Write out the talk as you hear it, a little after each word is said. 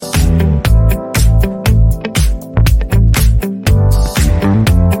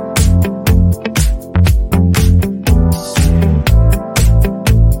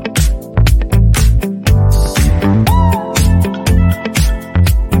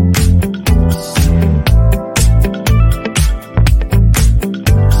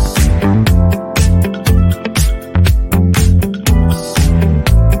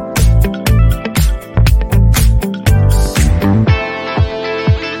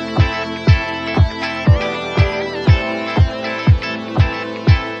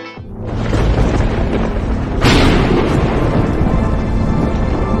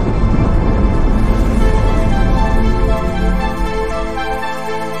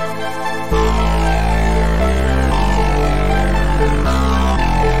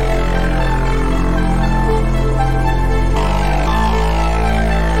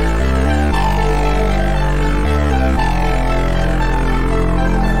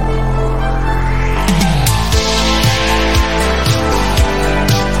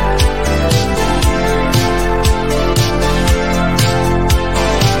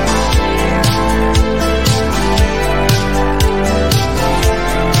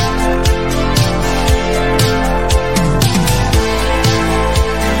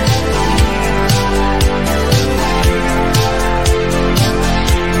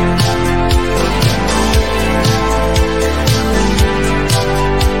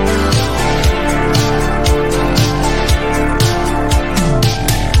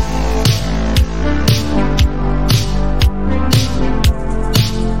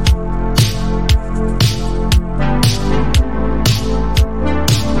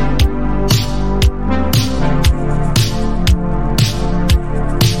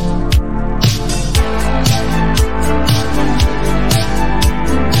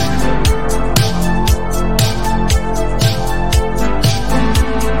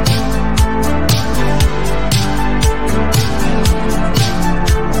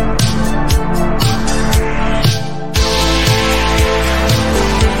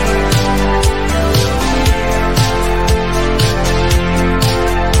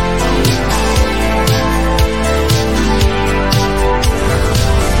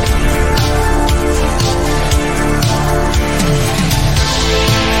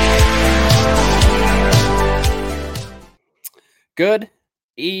Good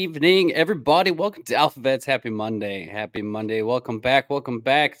evening, everybody. Welcome to AlphaVets. Happy Monday. Happy Monday. Welcome back. Welcome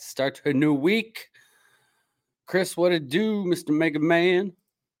back. Start to a new week. Chris, what it do, Mr. Mega Man?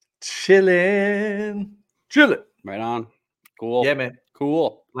 Chilling. Right on. Cool. Yeah, man.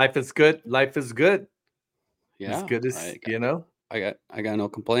 Cool. Life is good. Life is good. Yeah. As good as, I got no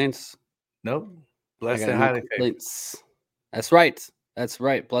complaints. Nope. I Blessed got and no highly favored. complaints. That's right. That's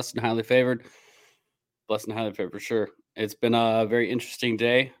right. Blessed and highly favored. Blessed and highly favored for sure. It's been a very interesting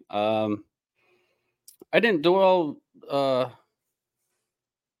day. I didn't go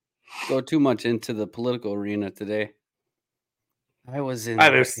too much into the political arena today. I was in the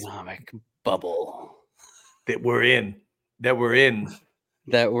economic bubble that we're in.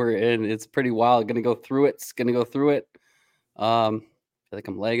 It's pretty wild. Gonna go through it. I feel like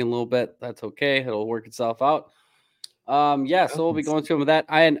I'm lagging a little bit. That's okay. It'll work itself out. So we'll be going through with that.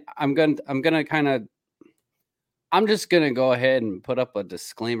 I'm just gonna go ahead and put up a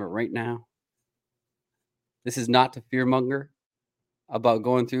disclaimer right now. This is not to fearmonger about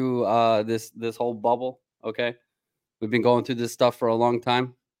going through this whole bubble. Okay, we've been going through this stuff for a long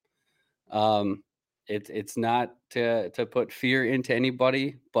time. It's not to put fear into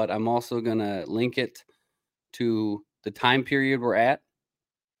anybody, but I'm also gonna link it to the time period we're at,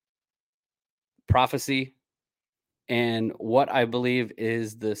 prophecy, and what I believe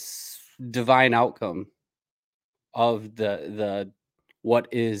is this divine outcome of the what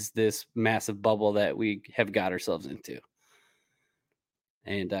is this massive bubble that we have got ourselves into.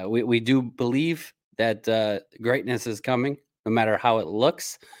 And we do believe that greatness is coming, no matter how it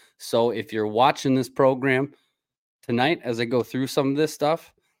looks. So if you're watching this program tonight, as I go through some of this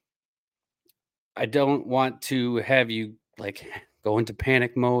stuff, I don't want to have you go into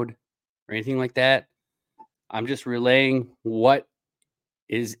panic mode or anything like that. I'm just relaying what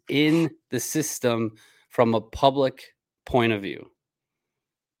is in the system from a public point of view.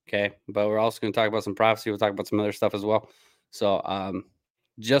 Okay. But we're also going to talk about some prophecy. We'll talk about some other stuff as well. So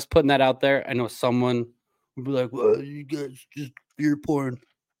just putting that out there. I know someone will be like, well, you guys just fear porn.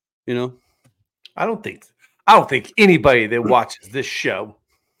 I don't think anybody that watches this show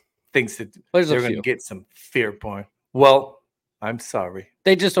thinks that they're going to get some fear porn. Well, I'm sorry.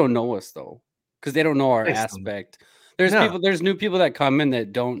 They just don't know us though, because they don't know our aspect. There's new people that come in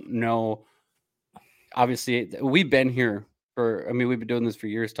that don't know. Obviously, we've been here we've been doing this for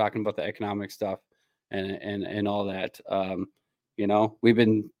years, talking about the economic stuff and all that. We've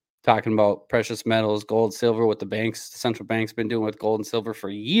been talking about precious metals, gold, silver, what the central banks been doing with gold and silver for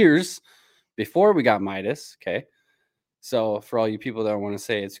years before we got Midas. Okay. So for all you people that want to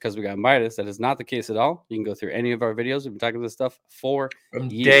say it's because we got Midas, that is not the case at all. You can go through any of our videos. We've been talking about this stuff for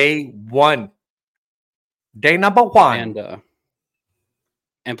years. Day one. Day number one.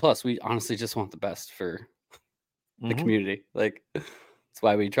 And plus, we honestly just want the best for the community. That's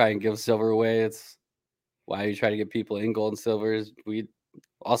why we try and give silver away. It's why we try to get people in gold and silver.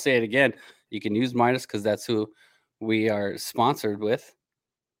 I'll say it again. You can use Midas because that's who we are sponsored with.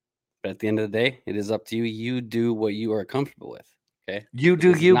 But at the end of the day, it is up to you. You do what you are comfortable with. Okay. You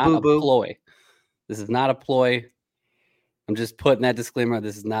do you, boo-boo. Ploy. This is not a ploy. I'm just putting that disclaimer.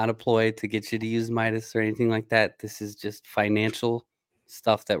 This is not a ploy to get you to use Midas or anything like that. This is just financial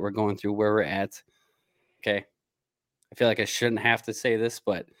stuff that we're going through, where we're at. Okay. I feel like I shouldn't have to say this,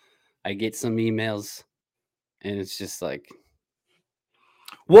 but I get some emails and it's just like.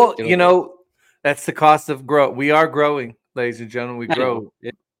 Well, that's the cost of growth. We are growing, ladies and gentlemen. We grow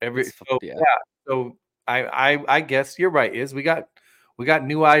So I guess you're right. We got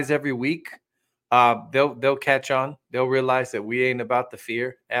new eyes every week. They'll catch on. They'll realize that we ain't about the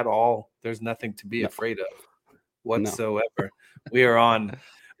fear at all. There's nothing to be afraid of whatsoever. No. We are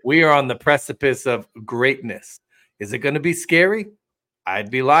on the precipice of greatness. Is it going to be scary?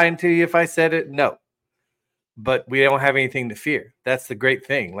 I'd be lying to you if I said it. No. But we don't have anything to fear. That's the great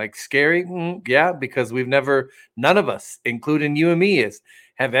thing. Like scary, yeah, because none of us, including you and me,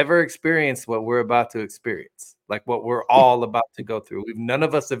 have ever experienced what we're about to experience, like what we're all about to go through. None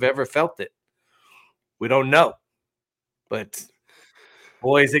of us have ever felt it. We don't know. But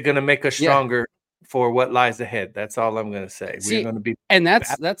boy, is it going to make us stronger for what lies ahead. That's all I'm going to say. We're going to be, and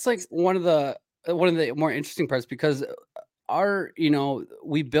that's like one of the more interesting parts, because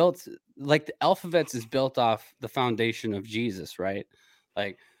we built, like, the AlphaVets is built off the foundation of Jesus, right?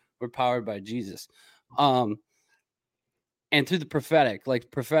 Like, we're powered by Jesus. And through the prophetic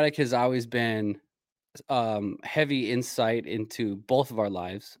has always been heavy insight into both of our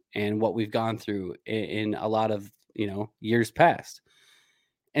lives and what we've gone through in a lot of, years past.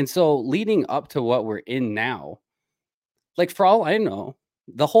 And so leading up to what we're in now, like, for all I know,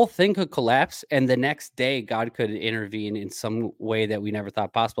 the whole thing could collapse, and the next day God could intervene in some way that we never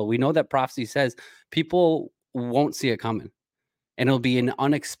thought possible. We know that prophecy says people won't see it coming, and it'll be an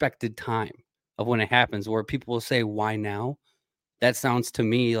unexpected time of when it happens where people will say, "Why now?" That sounds to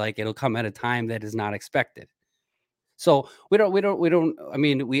me like it'll come at a time that is not expected. So I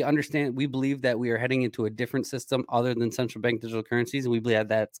mean, we understand, we believe that we are heading into a different system other than central bank digital currencies. And we believe that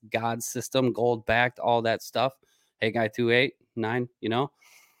that's God's system, gold backed, all that stuff. Hey, guy 289,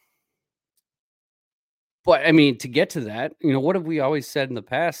 But I mean, to get to that, what have we always said in the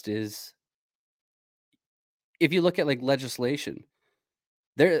past is if you look at like legislation,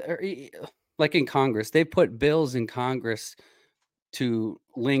 like in Congress, they put bills in Congress to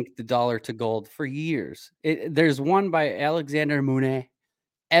link the dollar to gold for years. There's one by Alexander Monet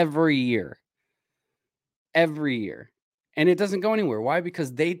every year. And it doesn't go anywhere. Why?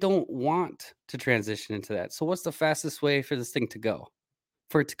 Because they don't want to transition into that. So what's the fastest way for this thing to go?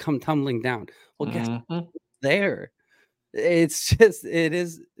 For it to come tumbling down? Well, guess there. It's just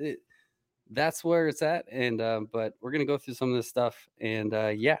that's where it's at. And but we're gonna go through some of this stuff. And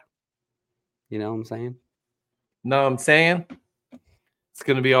yeah. You know what I'm saying? No, I'm saying it's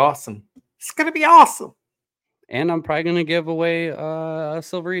gonna be awesome. It's gonna be awesome. And I'm probably gonna give away a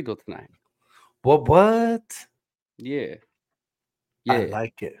Silver Eagle tonight. What? Yeah. I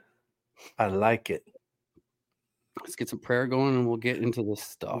like it. Let's get some prayer going and we'll get into this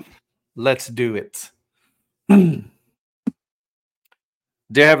stuff. Let's do it. Dear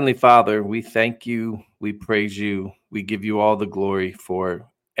Heavenly Father, we thank you, we praise you, we give you all the glory for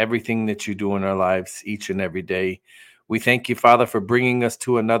everything that you do in our lives each and every day. We thank you, Father, for bringing us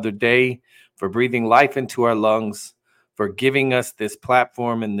to another day, for breathing life into our lungs, for giving us this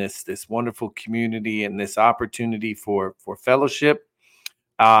platform and this wonderful community and this opportunity for fellowship,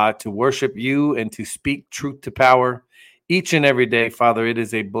 to worship you and to speak truth to power each and every day. Father, it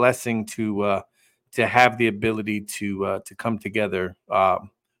is a blessing to have the ability to come together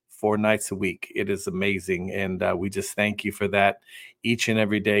 4 nights a week. It is amazing, and we just thank you for that each and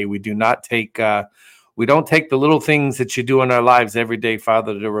every day. We don't take the little things that you do in our lives every day,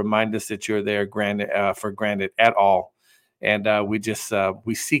 Father, to remind us that you're there for granted at all. And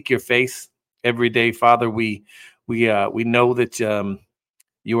we seek your face every day, Father. We know that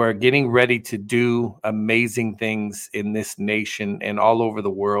you are getting ready to do amazing things in this nation and all over the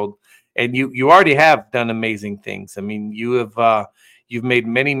world. And you already have done amazing things. I mean, you've made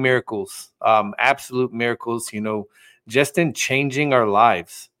many miracles, absolute miracles, just in changing our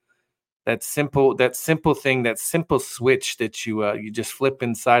lives. That simple thing, that simple switch that you just flip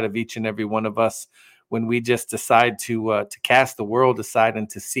inside of each and every one of us when we just decide to cast the world aside and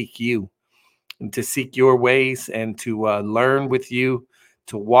to seek you and to seek your ways and to learn with you,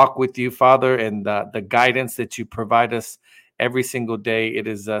 to walk with you, Father, and the guidance that you provide us every single day. It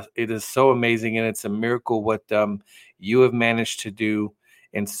is so amazing, and it's a miracle what you have managed to do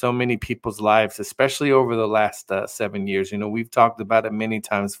in so many people's lives, especially over the last 7 years. We've talked about it many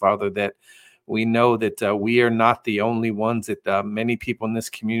times, Father, that we know that we are not the only ones, that many people in this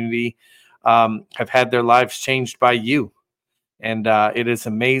community have had their lives changed by you. And it is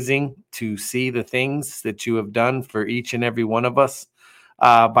amazing to see the things that you have done for each and every one of us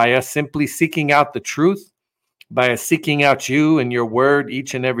by us simply seeking out the truth, by us seeking out you and your word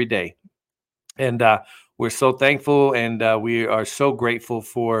each and every day. And we're so thankful, and we are so grateful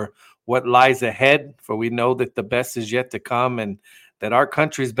for what lies ahead, for we know that the best is yet to come, and that our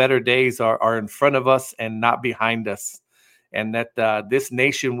country's better days are in front of us and not behind us, and that this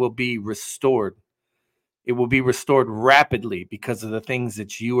nation will be restored. It will be restored rapidly because of the things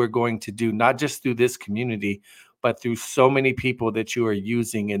that you are going to do, not just through this community, but through so many people that you are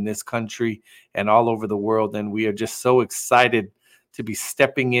using in this country and all over the world. And we are just so excited to be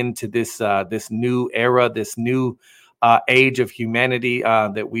stepping into this new era, this new age of humanity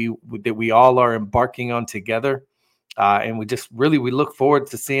that we all are embarking on together. And we look forward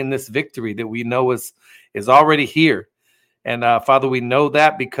to seeing this victory that we know is already here. And Father, we know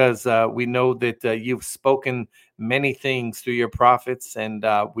that because we know that you've spoken many things through your prophets, and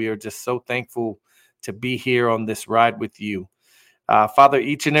we are just so thankful to be here on this ride with you. Father,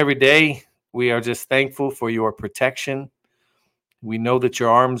 each and every day, we are just thankful for your protection. We know that your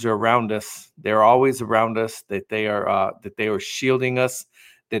arms are around us. They're always around us, that they are shielding us,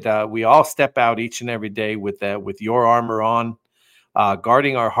 that we all step out each and every day with your armor on,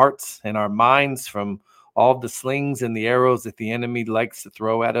 guarding our hearts and our minds from all the slings and the arrows that the enemy likes to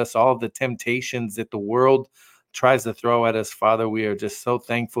throw at us, all the temptations that the world tries to throw at us. Father, we are just so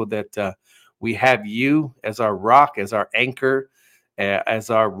thankful that we have you as our rock, as our anchor, as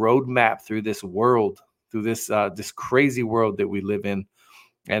our roadmap through this world, through this crazy world that we live in.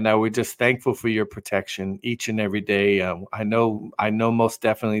 And we're just thankful for your protection each and every day. I know most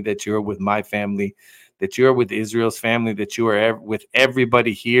definitely that you're with my family, that you're with Israel's family, that you are with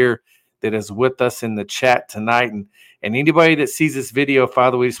everybody here that is with us in the chat tonight. And anybody that sees this video,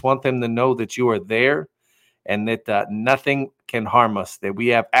 Father, we just want them to know that you are there and that nothing can harm us, that we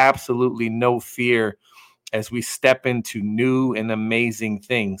have absolutely no fear as we step into new and amazing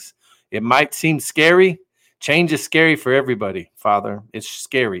things. It might seem scary. Change is scary for everybody, Father. It's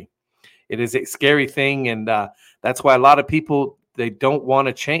scary. It is a scary thing, and that's why a lot of people, they don't want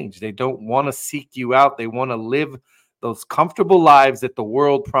to change. They don't want to seek you out. They want to live those comfortable lives that the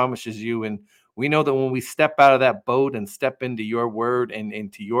world promises you. And we know that when we step out of that boat and step into your word and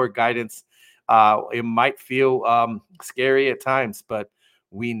into your guidance, it might feel scary at times, but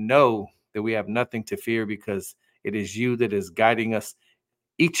we know that we have nothing to fear because it is you that is guiding us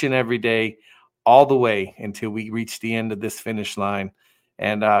each and every day, all the way until we reach the end of this finish line.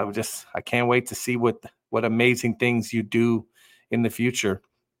 And I can't wait to see what amazing things you do in the future.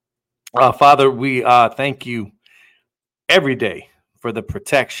 Father, we thank you every day for the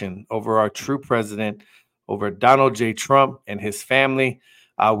protection over our true president, over Donald J. Trump and his family.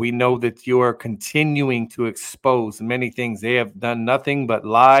 We know that you are continuing to expose many things. They have done nothing but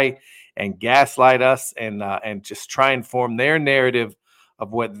lie and gaslight us and just try and form their narrative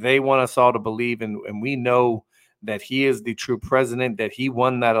of what they want us all to believe. And we know that he is the true president, that he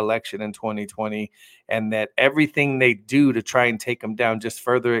won that election in 2020, and that everything they do to try and take him down just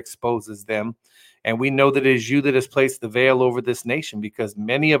further exposes them. And we know that it is you that has placed the veil over this nation, because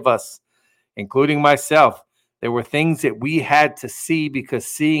many of us, including myself, there were things that we had to see, because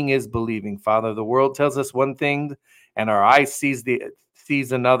seeing is believing. Father, the world tells us one thing and our eyes sees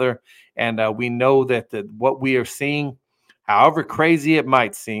another. And we know that what we are seeing, however crazy it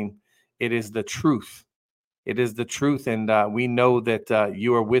might seem, it is the truth. It is the truth. And we know that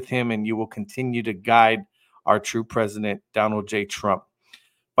you are with him, and you will continue to guide our true president, Donald J. Trump.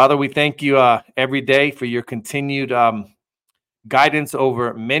 Father, we thank you every day for your continued guidance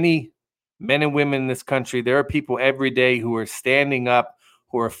over many men and women in this country. There are people every day who are standing up,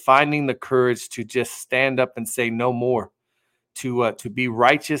 who are finding the courage to just stand up and say no more, to be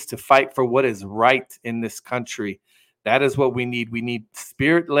righteous, to fight for what is right in this country. That is what we need. We need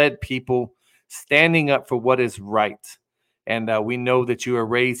spirit-led people standing up for what is right. And we know that you are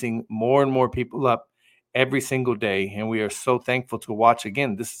raising more and more people up every single day. And we are so thankful to watch.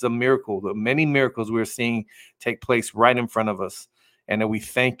 Again, this is a miracle. The many miracles we're seeing take place right in front of us. And we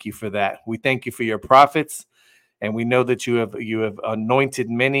thank you for that. We thank you for your prophets. And we know that you have anointed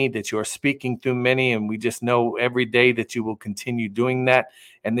many, that you are speaking through many. And we just know every day that you will continue doing that,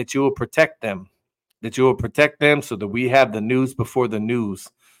 and that you will protect them, so that we have the news before the news.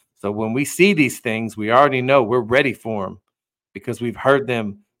 So when we see these things, we already know we're ready for them, because we've heard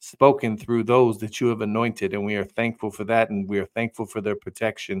them spoken through those that you have anointed. And we are thankful for that. And we are thankful for their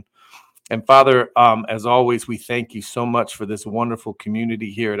protection. And Father, as always, we thank you so much for this wonderful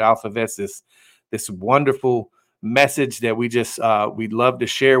community here at AlphaVets, this wonderful message that we'd love to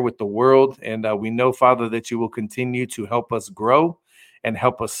share with the world. And we know, Father, that you will continue to help us grow and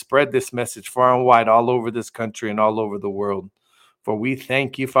help us spread this message far and wide all over this country and all over the world. For we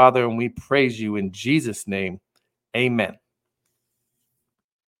thank you, Father, and we praise you in Jesus' name. Amen.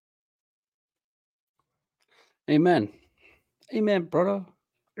 Amen. Amen, brother.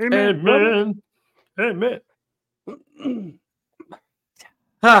 Amen. Brother. Amen.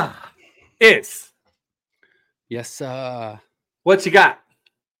 It's. Yes. What you got?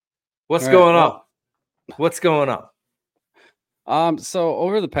 What's going on? What's going on? So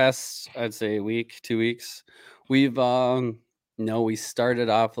over the past, I'd say week, 2 weeks, we've we started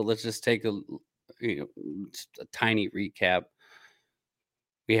off. Let's just take just a tiny recap.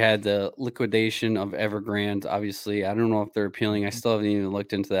 We had the liquidation of Evergrande. Obviously, I don't know if they're appealing. I still haven't even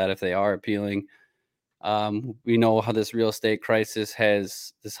looked into that, if they are appealing. We know how this real estate crisis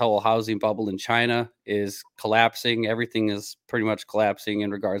this whole housing bubble in China is collapsing. Everything is pretty much collapsing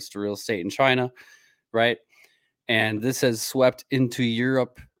in regards to real estate in China, right? And this has swept into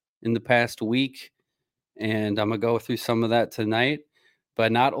Europe in the past week. And I'm going to go through some of that tonight.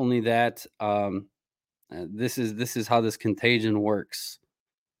 But not only that, this is how this contagion works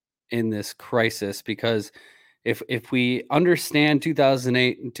in this crisis, because if we understand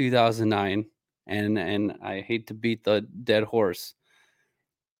 2008 and 2009, and I hate to beat the dead horse,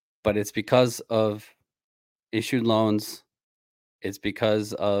 but it's because of issued loans. It's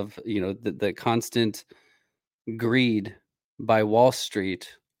because of the constant greed by Wall Street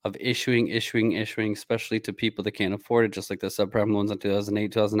of issuing, especially to people that can't afford it, just like the subprime loans in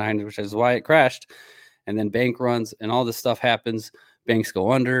 2008, 2009, which is why it crashed. And then bank runs and all this stuff happens banks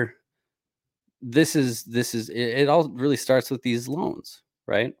go under. This is it all really starts with these loans,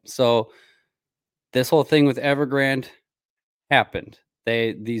 right? So this whole thing with Evergrande happened.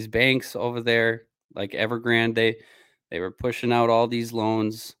 These banks over there, like Evergrande, they were pushing out all these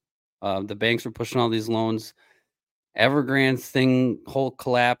loans. The banks were pushing all these loans. Evergrande's whole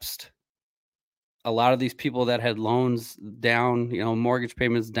collapsed. A lot of these people that had loans down, mortgage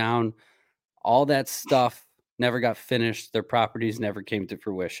payments down, all that stuff never got finished. Their properties never came to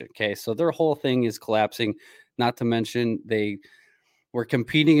fruition. Okay. So their whole thing is collapsing. Not to mention they were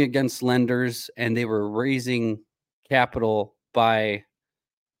competing against lenders and they were raising capital by,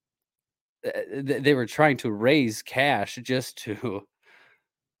 they were trying to raise cash just to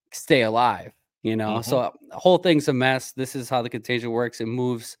stay alive, So the whole thing's a mess. This is how the contagion works. It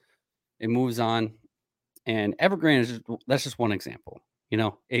moves on. And Evergrande that's just one example.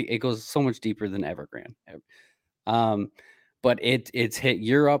 It goes so much deeper than Evergrande. But it's hit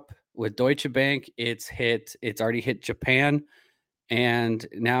Europe with Deutsche Bank. It's already hit Japan. And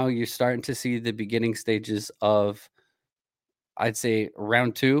now you're starting to see the beginning stages of, I'd say,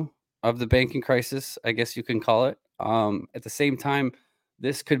 round 2 of the banking crisis, I guess you can call it. At the same time,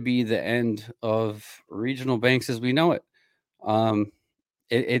 this could be the end of regional banks as we know it.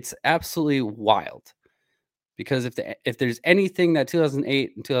 It's absolutely wild. Because if there's anything that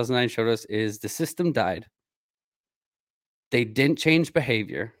 2008 and 2009 showed us is the system died. They didn't change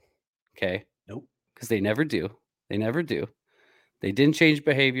behavior. Okay. Nope. Because they never do. They never do. They didn't change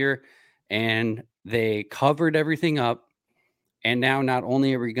behavior and they covered everything up. And now not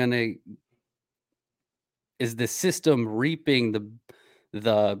only are we going to, is the system reaping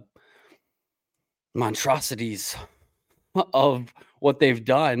the monstrosities of what they've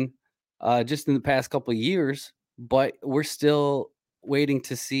done just in the past couple of years, but we're still waiting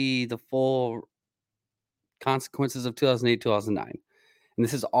to see the full consequences of 2008, 2009. And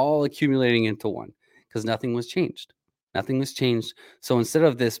this is all accumulating into one because nothing was changed. Nothing was changed. So instead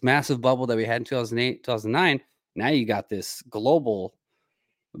of this massive bubble that we had in 2008, 2009, now you got this global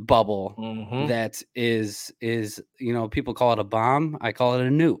bubble that is people call it a bomb. I call it a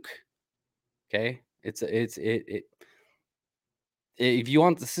nuke. Okay. If you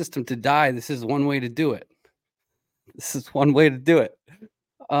want the system to die, this is one way to do it.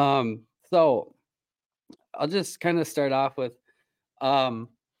 So I'll just kind of start off with, now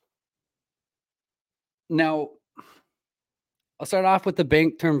I'll start off with the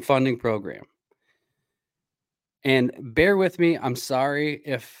bank term funding program. And bear with me. I'm sorry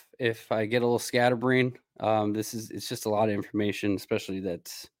if I get a little scatterbrained. It's just a lot of information, especially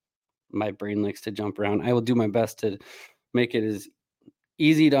that my brain likes to jump around. I will do my best to make it as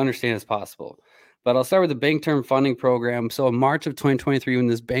easy to understand as possible. But I'll start with the bank term funding program. So in March of 2023, when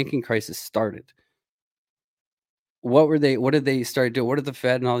this banking crisis started, what did they start doing? What did the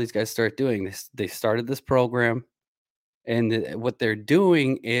Fed and all these guys start doing? They started this program, and what they're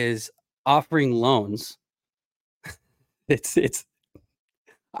doing is offering loans.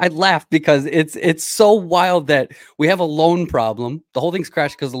 I laugh because it's so wild that we have a loan problem. The whole thing's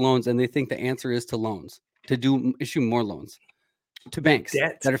crashed because of loans, and they think the answer is to loans, to issue more loans to banks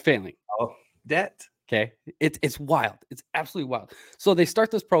that are failing. Oh, debt. Okay. It's wild. It's absolutely wild. So they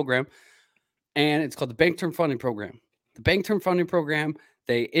start this program, and it's called the Bank Term Funding Program. The Bank Term Funding Program,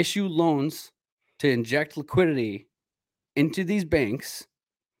 they issue loans to inject liquidity into these banks,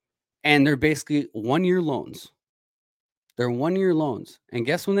 and they're basically 1-year loans. They're 1-year loans. And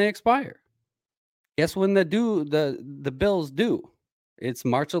guess when they expire? Guess when the bills due? It's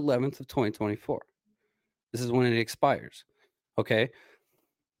March 11th of 2024. This is when it expires. Okay.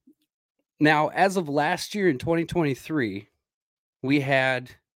 Now, as of last year in 2023, we have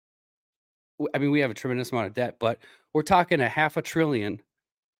a tremendous amount of debt, but we're talking $500 billion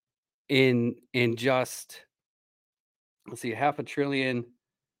in just, let's see, $500 billion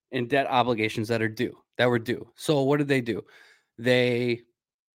in debt obligations that were due. So what did they do? They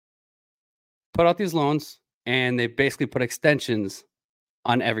put out these loans and they basically put extensions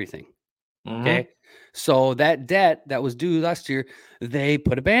on everything. Okay. So that debt that was due last year, they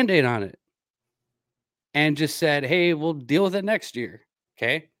put a Band-Aid on it and just said, hey, we'll deal with it next year.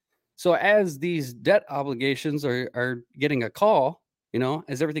 Okay. So as these debt obligations are getting a call,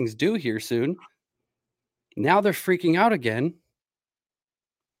 as everything's due here soon, now they're freaking out again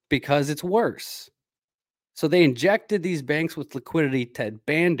because it's worse. So they injected these banks with liquidity to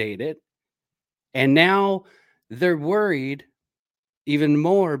Band-Aid it. And now they're worried even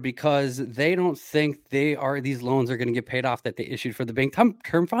more because they don't think these loans are going to get paid off that they issued for the bank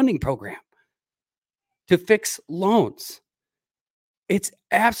term funding program to fix loans. It's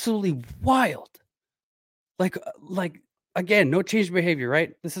absolutely wild. Like Again, no change in behavior,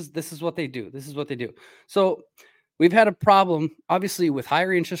 right? This is what they do. This is what they do. So we've had a problem, obviously, with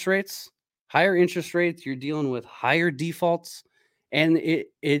higher interest rates. Higher interest rates, you're dealing with higher defaults, and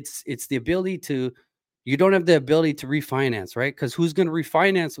it's the ability to, you don't have the ability to refinance, right? Because who's going to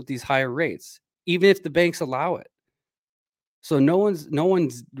refinance with these higher rates, even if the banks allow it? So no one's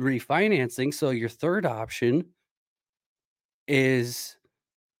refinancing. So your third option is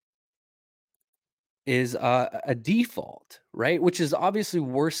a default, right? Which is obviously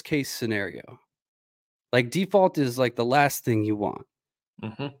worst case scenario. Like default is like the last thing you want.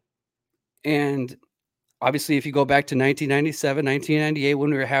 Mm-hmm. And obviously, if you go back to 1997, 1998,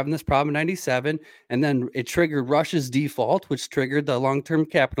 when we were having this problem in 97, and then it triggered Russia's default, which triggered the long-term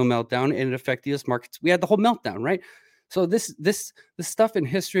capital meltdown, and it affected U.S. markets. We had the whole meltdown, right? So this stuff in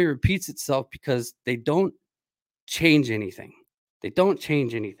history repeats itself because they don't change anything. They don't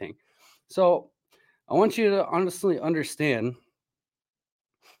change anything. So I want you to honestly understand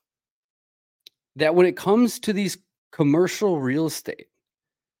that when it comes to these commercial real estate,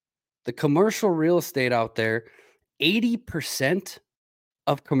 the commercial real estate out there, 80%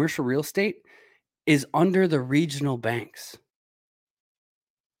 of commercial real estate is under the regional banks.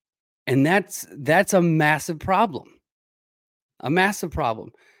 And that's a massive problem. A massive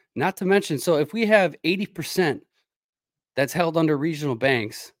problem. Not to mention, so if we have 80% that's held under regional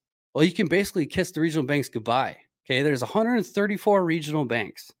banks, well, you can basically kiss the regional banks goodbye. Okay, there's 134 regional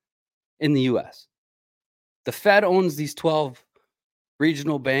banks in the US. The Fed owns these 12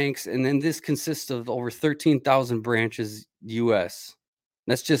 regional banks, and then this consists of over 13,000 branches US.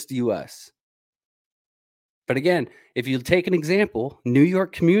 That's just the US. But again, if you take an example, New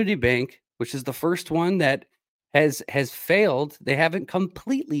York Community Bank, which is the first one that has failed, they haven't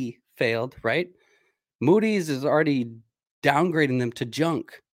completely failed, right? Moody's is already downgrading them to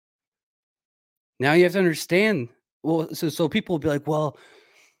junk. Now you have to understand, well, so people will be like, well,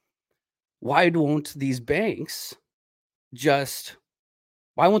 why won't these banks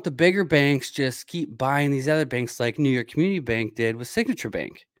why won't the bigger banks just keep buying these other banks like New York Community Bank did with Signature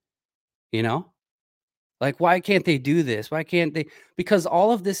Bank? You know? Like, why can't they do this? Why can't they? Because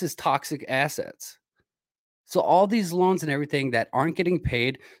all of this is toxic assets. So all these loans and everything that aren't getting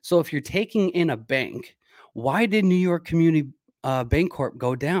paid. So if you're taking in a bank, why did New York Community Bank Corp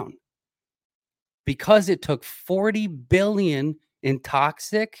go down? Because it took $40 billion in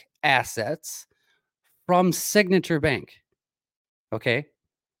toxic assets from Signature Bank. Okay.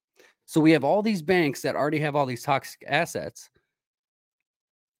 So we have all these banks that already have all these toxic assets.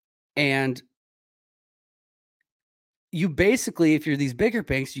 And you basically, if you're these bigger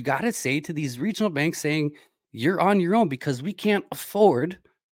banks, you got to say to these regional banks saying, you're on your own because we can't afford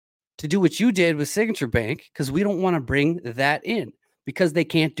to do what you did with Signature Bank because we don't want to bring that in because they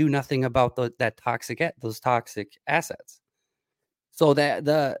can't do nothing about those toxic assets. So that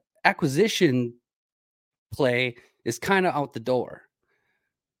the acquisition play is kind of out the door.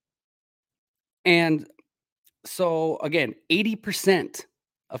 And so again, 80%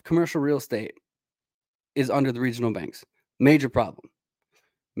 of commercial real estate is under the regional banks. Major problem.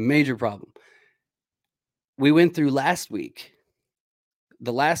 Major problem. We went through last week,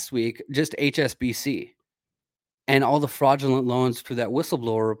 just HSBC and all the fraudulent loans for that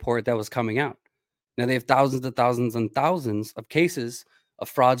whistleblower report that was coming out. Now they have thousands and thousands and thousands of cases of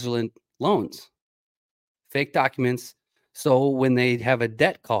fraudulent loans, fake documents. So when they have a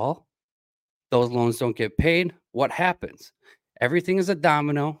debt call, those loans don't get paid. What happens? Everything is a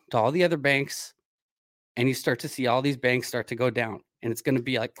domino to all the other banks. And you start to see all these banks start to go down. And it's going to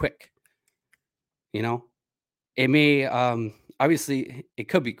be like quick. You know, it may, obviously, it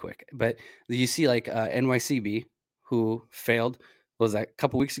could be quick. But you see like NYCB, who failed, was that a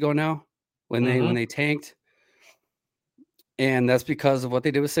couple weeks ago now when they tanked. And that's because of what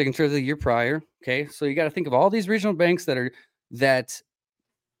they did with Signature the year prior. Okay. So you got to think of all these regional banks that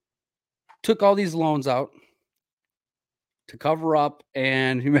took all these loans out to cover up.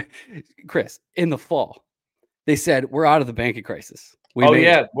 And Chris, in the fall, they said, we're out of the banking crisis. We're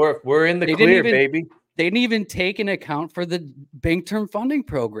in the clear, baby. They didn't even take into account for the bank term funding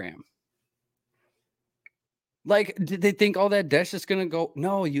program. Like, did they think all that debt's just going to go?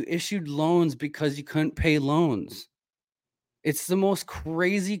 No, you issued loans because you couldn't pay loans. It's the most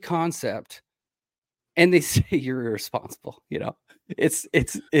crazy concept. And they say you're irresponsible. You know, it's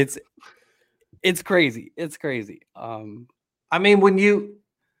crazy. It's crazy. I mean,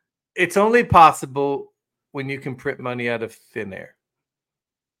 it's only possible when you can print money out of thin air.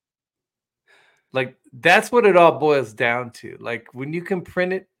 Like, that's what it all boils down to. Like, when you can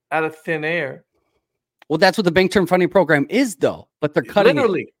print it out of thin air. Well, that's what the bank term funding program is, though. But they're cutting it.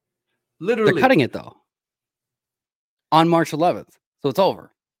 Literally. They're cutting it, though. on March 11th. So it's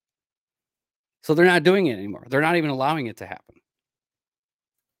over. So they're not doing it anymore. They're not even allowing it to happen.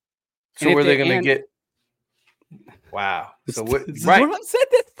 So were they going to get? Wow. So what? This is what I'm saying.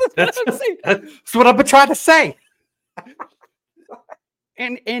 That's what I'm saying. That's what I've been trying to say.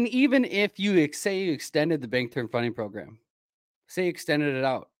 And even if you say you extended the bank term funding program, say you extended it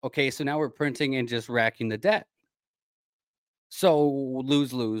out. Okay, so now we're printing and just racking the debt. So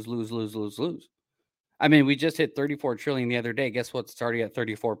lose. I mean, we just hit 34 trillion the other day. Guess what? It's already at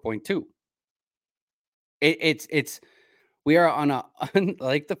 34.2. It's we are on a,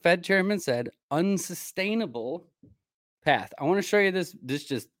 like the Fed chairman said, unsustainable path. I want to show you this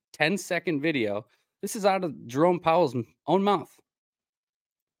just 10-second video. This is out of Jerome Powell's own mouth.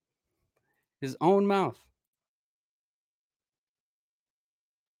 His own mouth.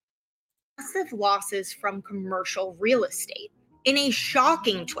 Massive losses from commercial real estate. In a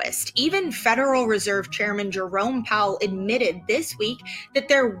shocking twist, even Federal Reserve Chairman Jerome Powell admitted this week that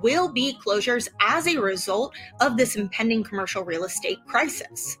there will be closures as a result of this impending commercial real estate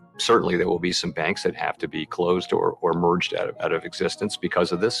crisis. Certainly, there will be some banks that have to be closed or merged out of existence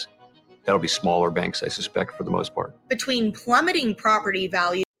because of this. That'll be smaller banks, I suspect, for the most part. Between plummeting property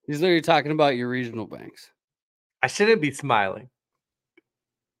values. He's literally talking about your regional banks. I shouldn't be smiling,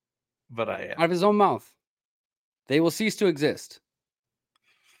 but I am. Out of his own mouth. They will cease to exist.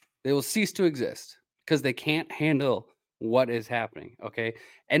 They will cease to exist because they can't handle what is happening. Okay.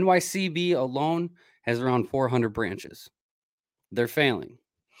 NYCB alone has around 400 branches. They're failing.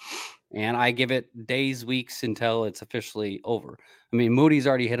 And I give it days, weeks until it's officially over. I mean, Moody's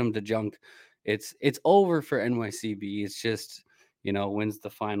already hit them to junk. It's over for NYCB. It's just, when's the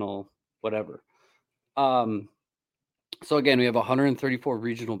final whatever. So again, we have 134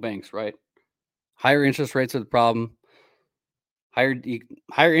 regional banks, right? Higher interest rates are the problem. Higher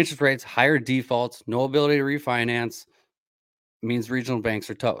interest rates, higher defaults, no ability to refinance means regional banks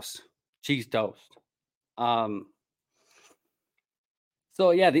are toast. Cheese toast. So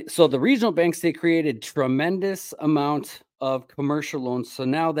the regional banks, they created tremendous amount of commercial loans. So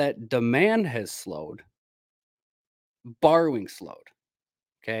now that demand has slowed, borrowing slowed.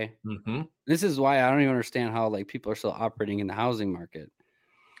 Okay. Mm-hmm. This is why I don't even understand how people are still operating in the housing market.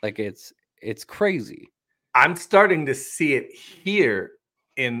 It's crazy. I'm starting to see it here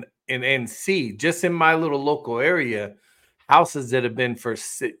in NC, just in my little local area. Houses that have been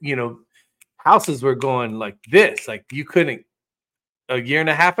houses were going like this. Like you couldn't a year and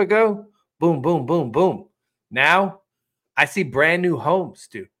a half ago. Boom, boom, boom, boom. Now I see brand new homes,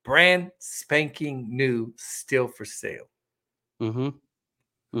 dude. Brand spanking new, still for sale. Mm-hmm.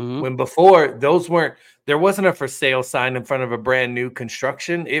 Mm-hmm. When before there wasn't a for sale sign in front of a brand new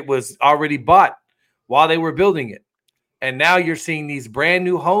construction. It was already bought while they were building it. And now you're seeing these brand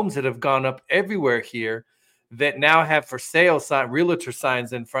new homes that have gone up everywhere here that now have for sale realtor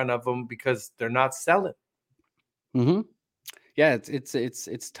signs in front of them because they're not selling. Mm-hmm. Yeah,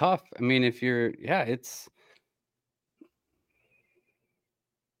 it's tough. I mean, if you're, it's.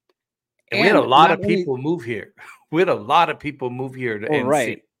 And we had a lot of people move here. We had a lot of people move here to NC.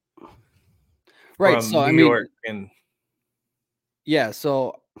 Right. Right. So New York and. Yeah.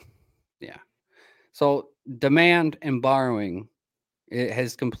 So, yeah. So demand and borrowing, it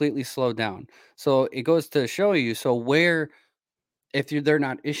has completely slowed down. So it goes to show you. So they're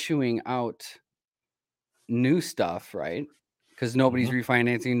not issuing out new stuff, right? Because nobody's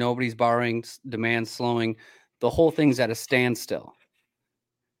refinancing, nobody's borrowing, demand slowing. The whole thing's at a standstill.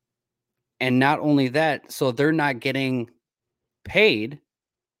 And not only that, so they're not getting paid,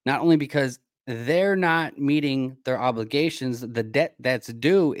 not only because they're not meeting their obligations, the debt that's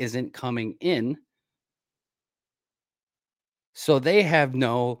due isn't coming in. So they have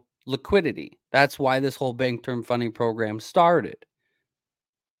no liquidity. That's why this whole bank term funding program started.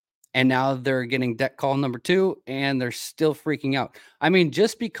 And now they're getting debt call number 2, and they're still freaking out. I mean,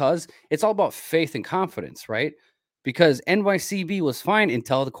 just because it's all about faith and confidence, right? Because NYCB was fine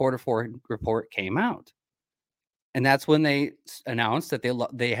until the Q4 report came out. And that's when they announced that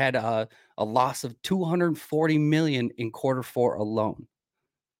they had a loss of $240 million in Q4 alone.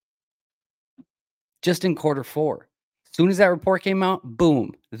 Just in Q4. As soon as that report came out,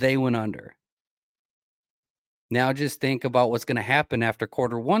 boom, they went under. Now just think about what's going to happen after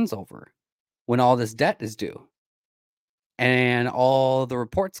Q1's over, when all this debt is due and all the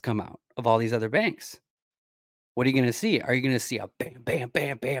reports come out of all these other banks. What are you going to see? Are you going to see a bam, bam,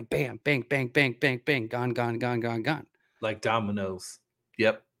 bam, bam, bam, bang, bang, bang, bang, bang, gone? Like dominoes.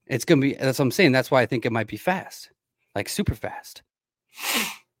 Yep. It's going to be, that's what I'm saying. That's why I think it might be fast, like super fast.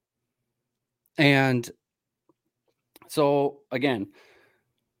 And so again,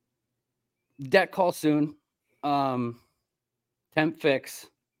 debt call soon. temp fix,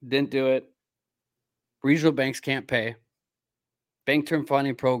 didn't do it. Regional banks can't pay. Bank term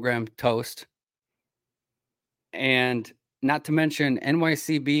funding program toast. And not to mention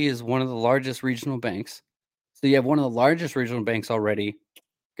NYCB is one of the largest regional banks. So you have one of the largest regional banks already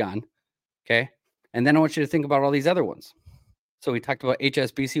gone. Okay. And then I want you to think about all these other ones. So we talked about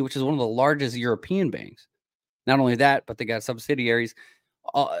HSBC, which is one of the largest European banks. Not only that, but they got subsidiaries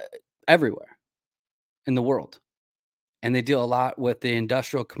everywhere in the world. And they deal a lot with the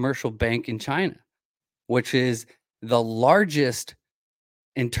Industrial Commercial Bank in China, which is the largest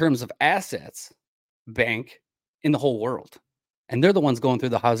in terms of assets bank in the whole world. And they're the ones going through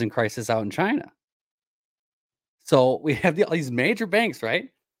the housing crisis out in China. So we have all these major banks, right?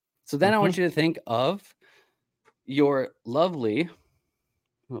 So then I want you to think of your lovely,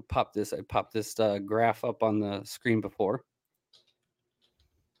 I'll pop this. I popped this graph up on the screen before.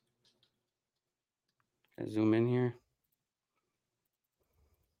 Can I zoom in here?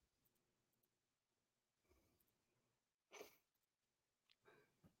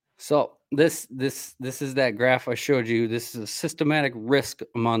 So this is that graph I showed you. This is a systematic risk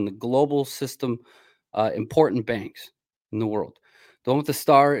among the global system important banks in the world. The one with the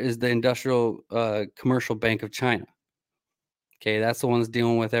star is the Industrial Commercial Bank of China. Okay, that's the ones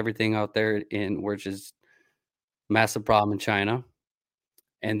dealing with everything out there which is massive problem in China.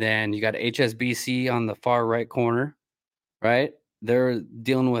 And then you got HSBC on the far right corner, right? They're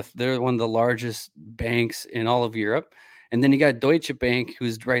one of the largest banks in all of Europe. And then you got Deutsche Bank,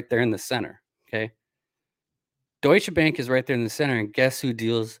 who's right there in the center. Okay. Deutsche Bank is right there in the center. And guess who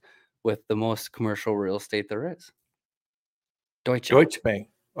deals with the most commercial real estate there is? Deutsche Bank.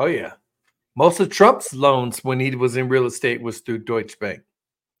 Oh, yeah. Most of Trump's loans when he was in real estate was through Deutsche Bank.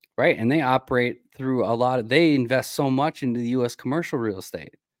 Right. And they operate through they invest so much into the U.S. commercial real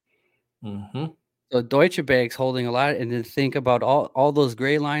estate. Mm-hmm. So Deutsche Bank's holding a lot, and to think about all those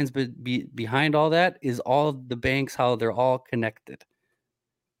gray lines behind all that is all of the banks, how they're all connected.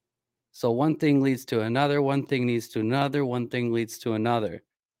 So one thing leads to another, one thing leads to another, one thing leads to another.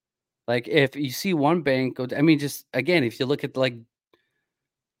 Like if you see one bank go, just again, if you look at like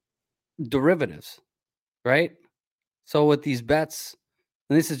derivatives, right? So with these bets,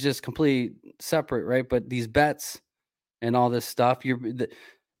 and this is just completely separate, right? But these bets and all this stuff,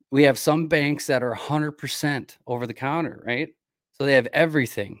 we have some banks that are 100% over the counter, right? So they have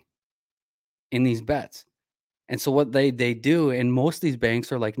everything in these bets. And so what they do, and most of these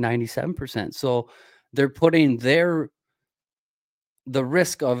banks are like 97%. So they're putting the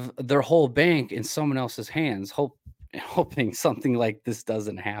risk of their whole bank in someone else's hands, hoping something like this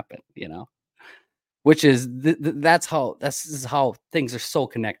doesn't happen, which is this is how things are so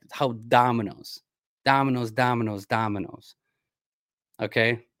connected, how dominoes.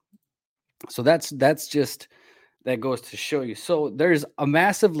 Okay. So that's just, that goes to show you. So there's a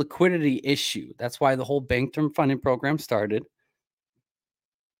massive liquidity issue. That's why the whole bank term funding program started.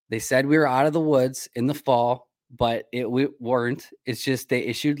 They said we were out of the woods in the fall, but we weren't. It's just they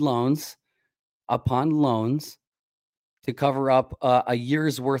issued loans upon loans to cover up a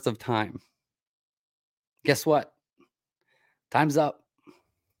year's worth of time. Guess what? Time's up.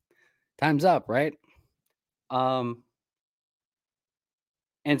 Time's up, right?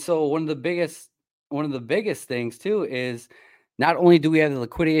 And so one of the biggest things too is not only do we have the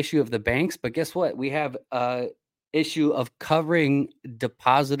liquidity issue of the banks, but guess what? We have a issue of covering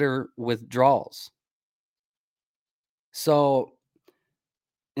depositor withdrawals. So,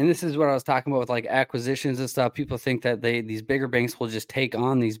 and this is what I was talking about with like acquisitions and stuff. People think that these bigger banks will just take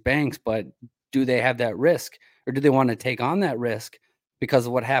on these banks, but do they have that risk, or do they want to take on that risk because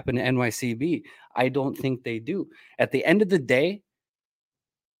of what happened to NYCB? I don't think they do. At the end of the day,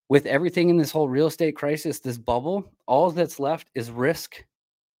 with everything in this whole real estate crisis, this bubble, all that's left is risk.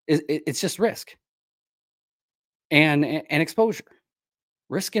 It's just risk and exposure.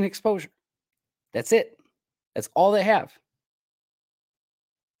 Risk and exposure. That's it. That's all they have.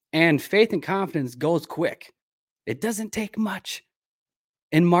 And faith and confidence goes quick. It doesn't take much.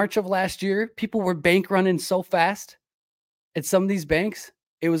 In March of last year, people were bank running so fast at some of these banks,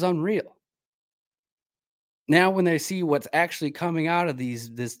 it was unreal. Now, when they see what's actually coming out of the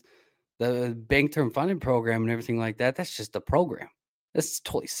bank term funding program and everything like that, that's just a program. That's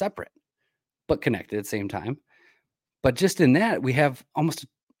totally separate, but connected at the same time. But just in that, we have a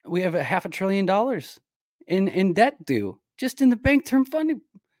 $500 billion in debt due just in the bank term funding.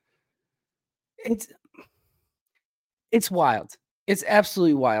 It's wild. It's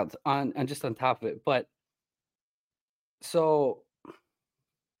absolutely wild on just on top of it. But so.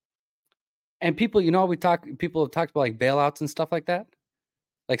 And people, people have talked about like bailouts and stuff like that.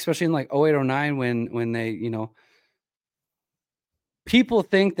 like especially in like 08, 09 when they, people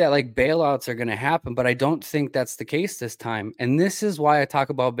think that like bailouts are going to happen, but I don't think that's the case this time. And this is why I talk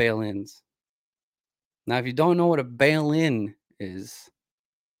about bail-ins. Now, if you don't know what a bail-in is,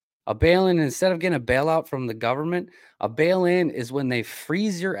 a bail-in, instead of getting a bailout from the government, a bail-in is when they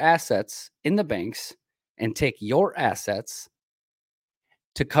freeze your assets in the banks and take your assets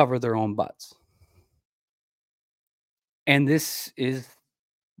to cover their own butts. And this is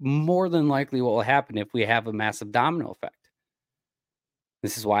more than likely what will happen if we have a massive domino effect.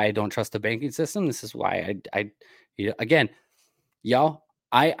 This is why I don't trust the banking system. This is why I again, y'all,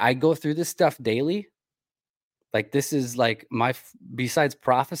 I go through this stuff daily. Like this is like besides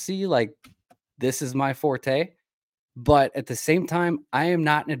prophecy, like this is my forte. But at the same time, I'm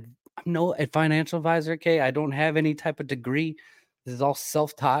no financial advisor. Okay, I don't have any type of degree. This is all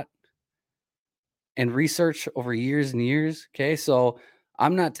self-taught and research over years and years. Okay, so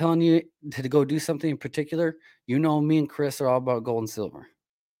I'm not telling you to go do something in particular. You know, me and Chris are all about gold and silver.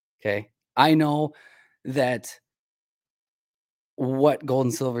 Okay, I know that what gold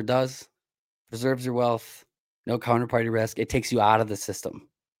and silver does preserves your wealth, no counterparty risk. It takes you out of the system.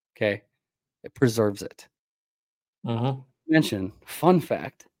 Okay, it preserves it. Mention fun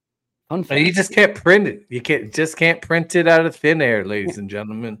fact. You just can't print it. You can't print it out of thin air, ladies and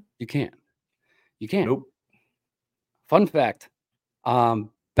gentlemen. You can't. Nope. Fun fact.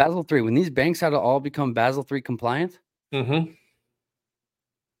 Basel III, when these banks had to all become Basel III compliant, on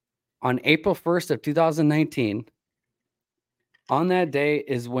April 1st of 2019, on that day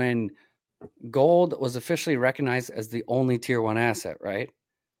is when gold was officially recognized as the only tier 1 asset, right?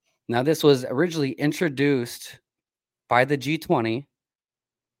 Now, this was originally introduced by the G20,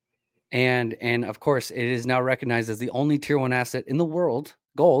 and of course, it is now recognized as the only tier 1 asset in the world.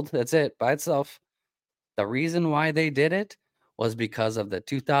 Gold, that's it, by itself. The reason why they did it was because of the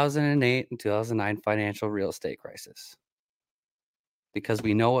 2008 and 2009 financial real estate crisis. Because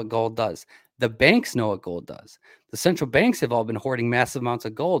we know what gold does. The banks know what gold does. The central banks have all been hoarding massive amounts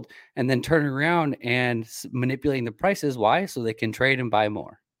of gold and then turning around and manipulating the prices. Why? So they can trade and buy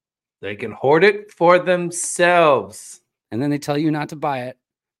more. They can hoard it for themselves. And then they tell you not to buy it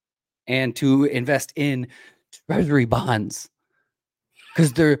and to invest in treasury bonds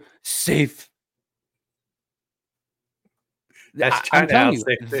because they're safe. That's I'm telling you,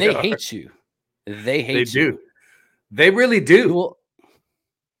 they hate you. They hate you. They do. They really do.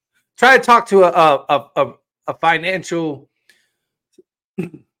 Try to talk to a financial.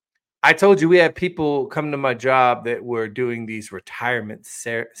 I told you we had people come to my job that were doing these retirement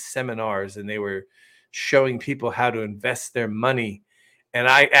seminars, and they were showing people how to invest their money. And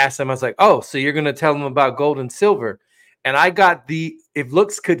I asked them, I was like, "Oh, so you're going to tell them about gold and silver?" And I got if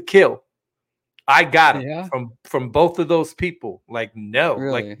looks could kill. I got it from both of those people. Like, no,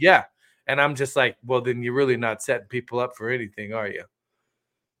 really? Like, yeah. And I'm just like, well, then you're really not setting people up for anything, are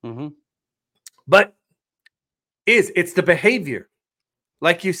you? But it's the behavior.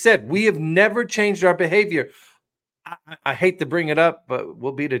 Like you said, we have never changed our behavior. I hate to bring it up, but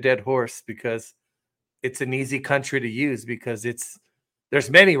we'll beat a dead horse because it's an easy country to use because there's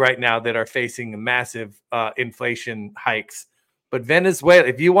many right now that are facing massive inflation hikes. But Venezuela,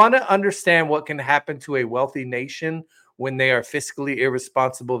 if you want to understand what can happen to a wealthy nation when they are fiscally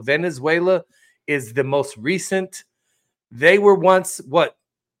irresponsible, Venezuela is the most recent. They were once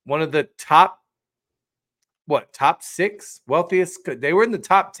one of the top 6 wealthiest. They were in the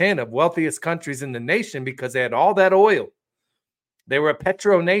top 10 of wealthiest countries in the nation because they had all that oil. They were a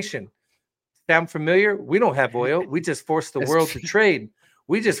petro nation. Sound familiar? We don't have oil. We just forced the world to trade.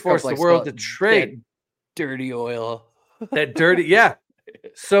 We just forced the world to trade. Dirty oil. That dirty, yeah.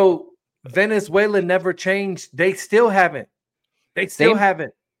 So Venezuela never changed. They still haven't. They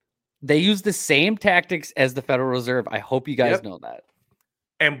haven't. They use the same tactics as the Federal Reserve. I hope you guys know that.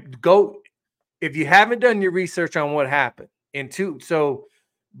 And if you haven't done your research on what happened so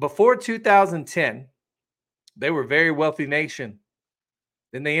before 2010, they were a very wealthy nation.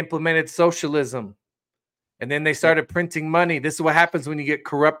 Then they implemented socialism. And then they started printing money. This is what happens when you get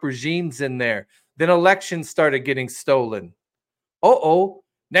corrupt regimes in there. Then elections started getting stolen.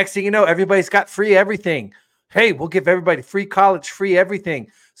 Next thing you know, everybody's got free everything. Hey, we'll give everybody free college, free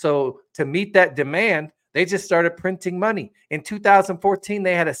everything. So to meet that demand, they just started printing money. In 2014,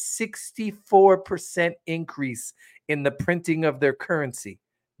 they had a 64% increase in the printing of their currency.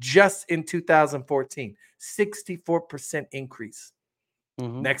 Just in 2014, 64% increase.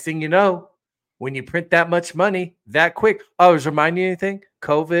 Next thing you know, when you print that much money that quick, does it remind you anything?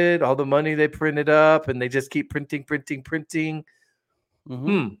 COVID, all the money they printed up, and they just keep printing. It's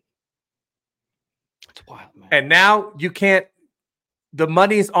wild, man. And now you can't. the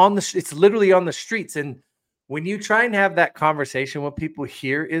money's it's literally on the streets. And when you try and have that conversation with people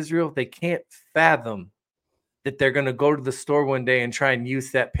here, Israel, they can't fathom that they're going to go to the store one day and try and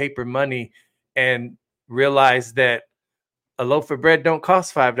use that paper money and realize that a loaf of bread don't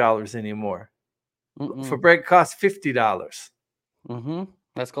cost $5 anymore. For bread costs $50.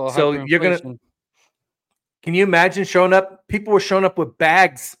 That's called so you're gonna. Can you imagine showing up? People were showing up with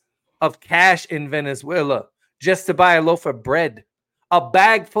bags of cash in Venezuela just to buy a loaf of bread, a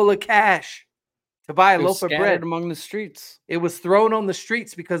bag full of cash to buy a loaf of bread among the streets. It was thrown on the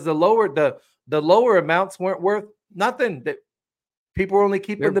streets because the lower amounts weren't worth nothing. That people were only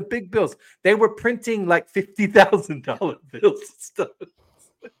keeping the big bills. They were printing like $50,000 bills and stuff.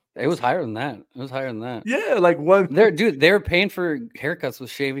 It was higher than that. Yeah, like one. They were paying for haircuts with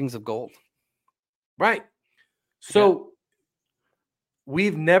shavings of gold. Right. So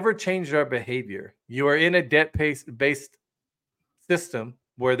we've never changed our behavior. You are in a debt-based system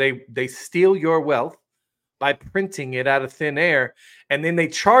where they steal your wealth by printing it out of thin air, and then they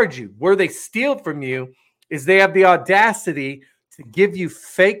charge you. Where they steal from you is they have the audacity to give you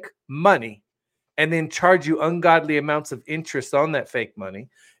fake money and then charge you ungodly amounts of interest on that fake money.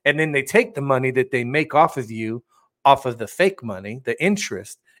 And then they take the money that they make off of you, off of the fake money, the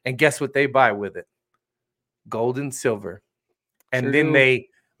interest, and guess what they buy with it? Gold and silver. And then they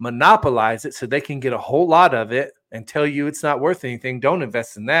monopolize it so they can get a whole lot of it and tell you it's not worth anything. Don't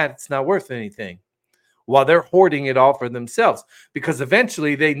invest in that. It's not worth anything. While they're hoarding it all for themselves. Because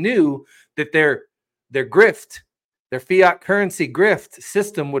eventually they knew that their grift, their fiat currency grift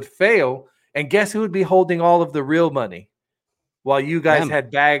system would fail. And guess who would be holding all of the real money? While you guys had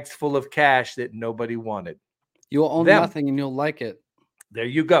bags full of cash that nobody wanted. You'll own nothing and you'll like it. There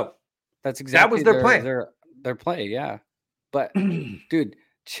you go. That's exactly that was their plan. Their play, yeah. But dude,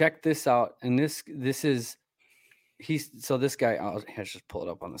 check this out. And this is this guy. I'll just pull it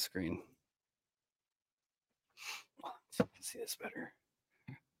up on the screen. So I can see this better.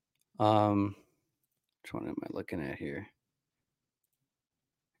 Which one am I looking at here?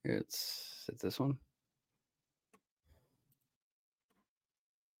 Is it this one?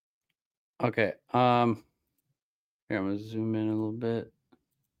 Okay. Here, I'm gonna zoom in a little bit.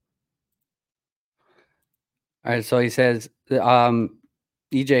 All right, so he says, EJ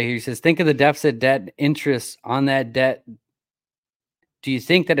here, he says, think of the deficit debt interest on that debt. Do you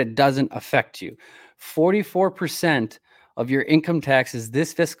think that it doesn't affect you? 44% of your income taxes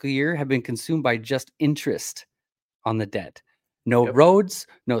this fiscal year have been consumed by just interest on the debt. No roads,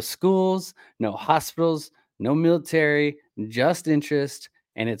 no schools, no hospitals, no military, just interest,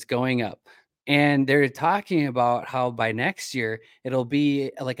 and it's going up. And they're talking about how by next year, it'll be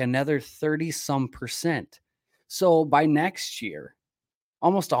like another 30-some%. So by next year,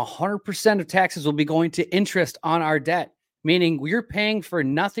 almost 100% of taxes will be going to interest on our debt, meaning we're paying for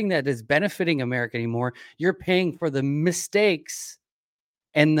nothing that is benefiting America anymore. You're paying for the mistakes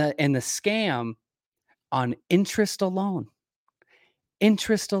and the scam on interest alone.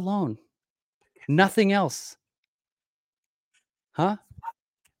 Interest alone. Nothing else. Huh?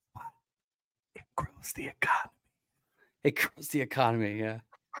 It grows the economy. It grows the economy, yeah.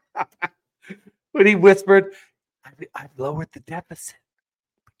 When he whispered, I've lowered the deficit.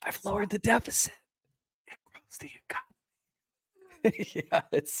 I've lowered the deficit. It grows the economy. Yeah,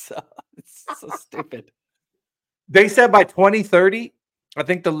 it's so stupid. They said by 2030, I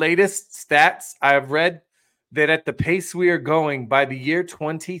think the latest stats I've read, that at the pace we are going, by the year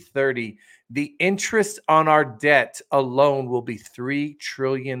 2030, the interest on our debt alone will be $3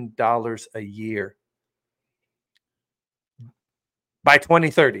 trillion a year. By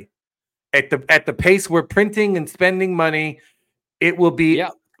 2030. At the pace we're printing and spending money, it will be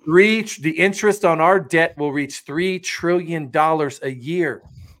the interest on our debt will reach $3 trillion a year.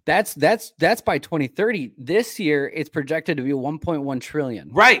 That's by 2030. This year, it's projected to be 1.1 trillion.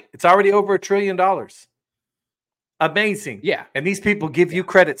 Right. It's already over $1 trillion. Amazing. Yeah. And these people give you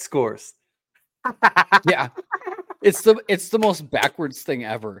credit scores. Yeah. It's the most backwards thing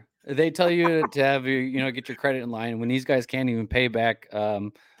ever. They tell you to have get your credit in line when these guys can't even pay back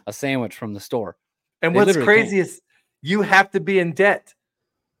a sandwich from the store. And what's crazy is you have to be in debt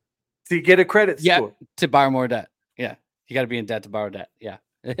to get a credit score. To borrow more debt. Yeah. You got to be in debt to borrow debt. Yeah.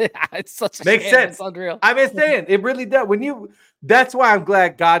 It's such a makes sense. It's unreal. I'm saying it really does. That's why I'm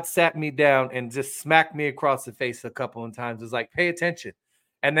glad God sat me down and just smacked me across the face a couple of times. It's like, pay attention.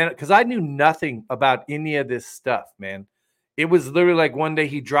 And then, because I knew nothing about any of this stuff, man. It was literally like one day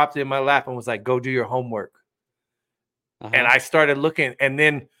he dropped it in my lap and was like, go do your homework. And I started looking, and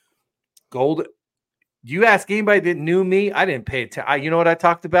then gold. You ask anybody that knew me, I didn't pay attention. You know what I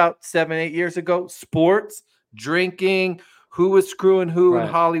talked about 7-8 years ago? Sports, drinking, who was screwing who in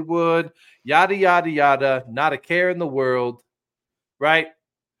Hollywood, yada, yada, yada, not a care in the world, right?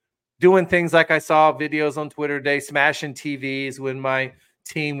 Doing things like I saw videos on Twitter today, smashing TVs when my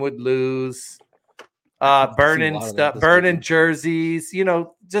team would lose, burning stuff, burning jerseys,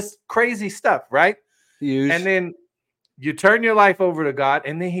 just crazy stuff, right? Huge. And then you turn your life over to God,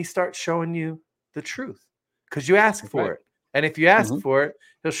 and then he starts showing you the truth because you ask for it. And if you ask for it,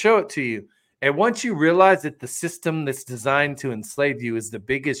 he'll show it to you. And once you realize that the system that's designed to enslave you is the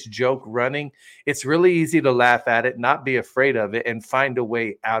biggest joke running, it's really easy to laugh at it, not be afraid of it, and find a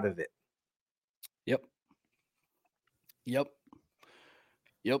way out of it. Yep.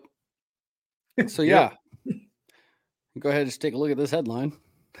 So, yeah. Go ahead and just take a look at this headline.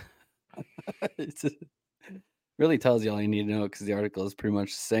 It really tells you all you need to know because the article is pretty much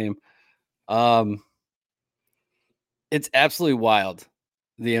the same. It's absolutely wild,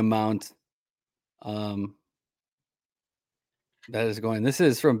 the amount that is going. This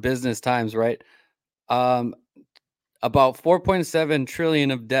is from Business Times, right? About 4.7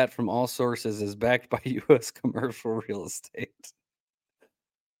 trillion of debt from all sources is backed by U.S. commercial real estate.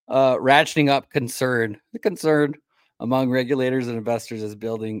 Ratcheting up concern among regulators and investors as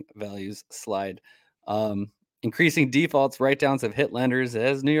building values slide. Increasing defaults, write-downs have hit lenders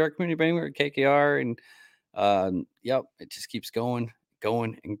as New York Community Bank, KKR, and it just keeps going.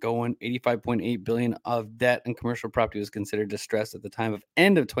 85.8 billion of debt and commercial property was considered distressed at the time of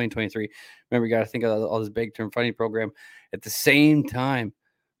end of 2023. Remember, you got to think of all this big term funding program at the same time.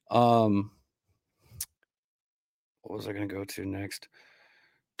 What was I going to go to next?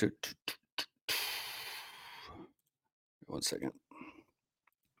 1 second.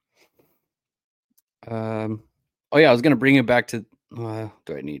 I was going to bring it back to. Do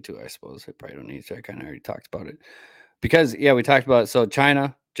I need to? I suppose I probably don't need to. I kind of already talked about it. Because, we talked about it. So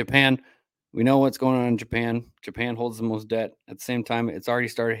China, Japan, we know what's going on in Japan. Japan holds the most debt. At the same time, it's already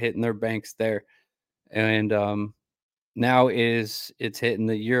started hitting their banks there. And now it's hitting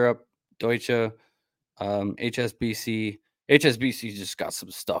the Europe, Deutsche, HSBC. HSBC just got some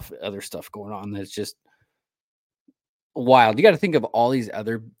other stuff going on that's just wild. You got to think of all these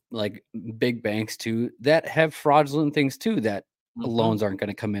other like big banks too that have fraudulent things too that loans aren't going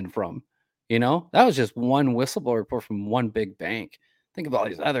to come in from. That was just one whistleblower report from one big bank. Think of all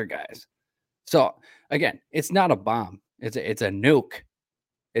these other guys. So again, it's not a bomb. It's a nuke.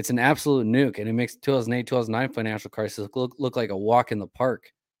 It's an absolute nuke, and it makes 2008, 2009 financial crisis look like a walk in the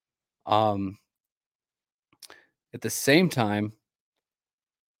park. At the same time,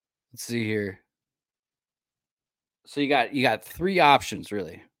 let's see here. So you got three options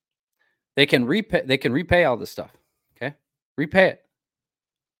really. They can repay all this stuff. Okay, repay it.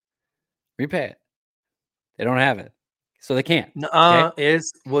 They don't have it, so they can't.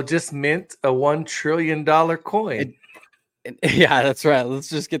 We'll just mint a $1 trillion coin. Yeah, that's right. Let's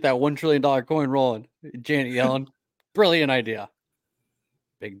just get that $1 trillion coin rolling. Janet Yellen, brilliant idea.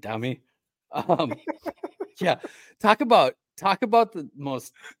 Big dummy. Yeah, talk about the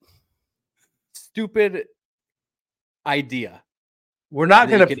most stupid idea. We're not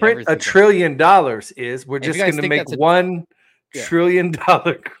going to print $1 trillion. We're just going to make $1 trillion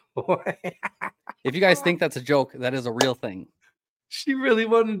coin. If you guys think that's a joke, that is a real thing. She really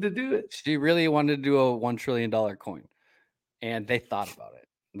wanted to do it. She really wanted to do a $1 trillion coin, and they thought about it.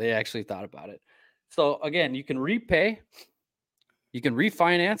 They actually thought about it. So again, you can repay, you can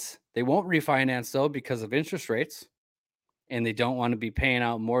refinance. They won't refinance though because of interest rates, and they don't want to be paying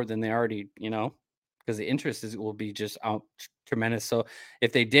out more than they already, because the interest will be just out tremendous. So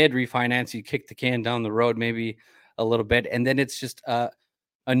if they did refinance, you kick the can down the road maybe a little bit, and then it's just a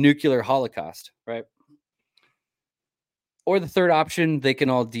nuclear holocaust, right? Or the third option, they can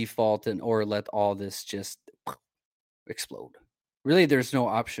all default or let all this just explode. Really, there's no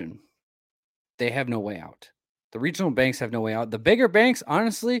option. They have no way out. The regional banks have no way out. The bigger banks,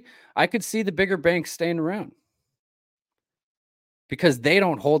 honestly, I could see the bigger banks staying around because they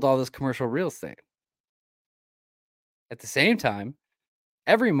don't hold all this commercial real estate. At the same time,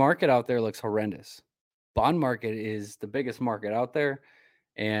 every market out there looks horrendous. Bond market is the biggest market out there,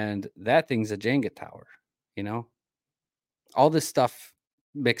 and that thing's a Jenga tower, all this stuff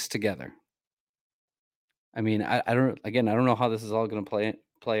mixed together. I mean, I don't know how this is all going to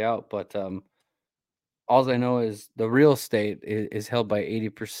play out, but all I know is the real estate is held by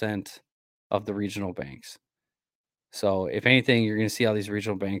 80% of the regional banks. So if anything, you're going to see all these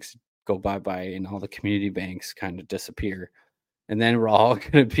regional banks go bye-bye and all the community banks kind of disappear. And then we're all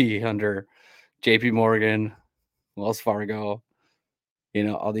going to be under JP Morgan, Wells Fargo,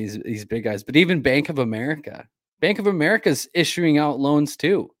 all these big guys. But even Bank of America is issuing out loans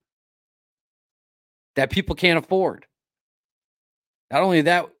too that people can't afford. Not only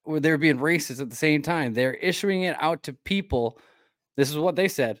that, they're being racist at the same time. They're issuing it out to people. This is what they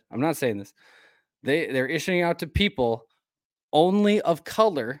said. I'm not saying this. They're issuing out to people only of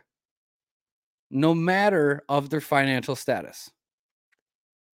color, no matter of their financial status.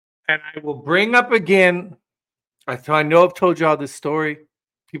 And I will bring up again, I know I've told y'all this story.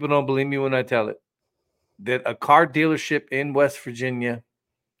 People don't believe me when I tell it. That a car dealership in West Virginia,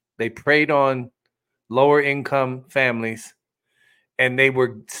 they preyed on lower income families, and they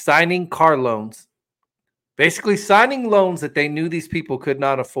were signing car loans, basically signing loans that they knew these people could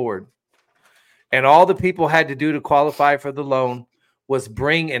not afford. And all the people had to do to qualify for the loan was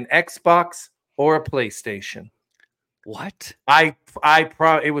bring an Xbox or a PlayStation. What?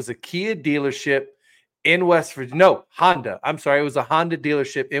 It was a Kia dealership in West Virginia. No, Honda. I'm sorry. It was a Honda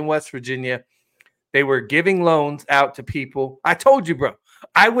dealership in West Virginia. They were giving loans out to people. I told you, bro.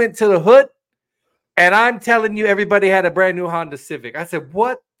 I went to the hood, and I'm telling you, everybody had a brand new Honda Civic. I said,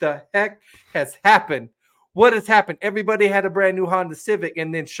 what the heck has happened? What has happened? Everybody had a brand new Honda Civic,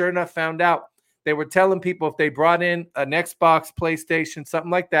 and then sure enough, found out they were telling people if they brought in an Xbox, PlayStation,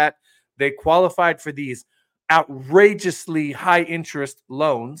 something like that, they qualified for these outrageously high interest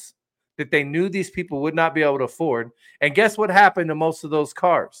loans that they knew these people would not be able to afford. And guess what happened to most of those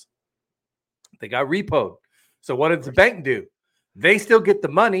cars? They got repoed. So what did the bank do? They still get the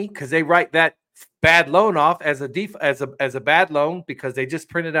money because they write that bad loan off as a bad loan because they just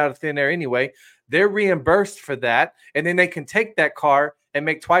printed out of thin air anyway. They're reimbursed for that, and then they can take that car and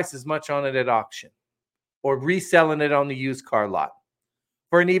make twice as much on it at auction or reselling it on the used car lot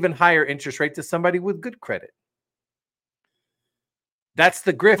for an even higher interest rate to somebody with good credit. That's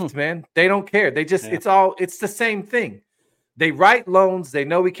the grift, man. They don't care. They just, it's the same thing. They write loans they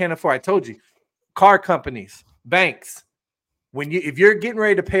know we can't afford. I told you, car companies, banks, if you're getting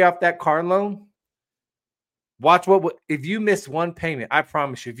ready to pay off that car loan, watch if you miss one payment, I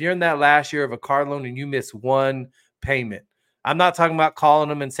promise you, if you're in that last year of a car loan and you miss one payment, I'm not talking about calling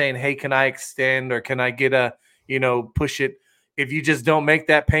them and saying, hey, can I extend or can I get push it? If you just don't make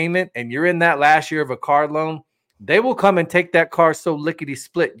that payment and you're in that last year of a car loan, they will come and take that car so lickety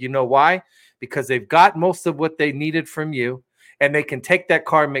split. You know why? Because they've got most of what they needed from you, and they can take that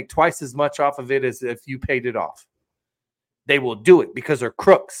car and make twice as much off of it as if you paid it off. They will do it because they're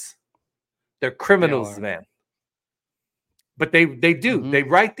crooks. They're criminals, man. But they do. Mm-hmm. They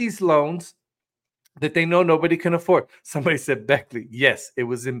write these loans that they know nobody can afford. Somebody said Beckley. Yes, it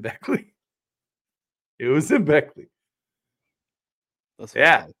was in Beckley. It was in Beckley.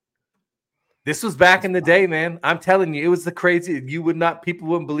 Yeah. This was back in the day, man. I'm telling you, it was the crazy. People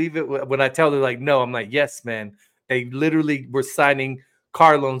wouldn't believe it when I tell them, like, no. I'm like, yes, man. They literally were signing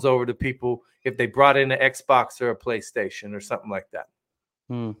car loans over to people if they brought in an Xbox or a PlayStation or something like that.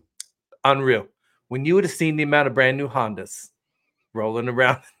 Unreal. When you would have seen the amount of brand new Hondas rolling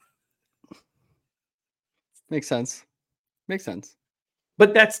around. Makes sense.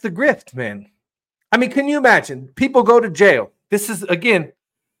 But that's the grift, man. I mean, can you imagine? People go to jail. This is, again,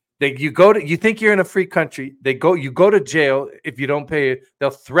 you think you're in a free country. You go to jail if you don't pay it. They'll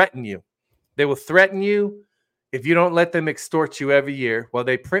threaten you. They will threaten you if you don't let them extort you every year. Well,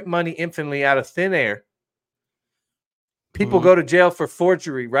 they print money infinitely out of thin air. People go to jail for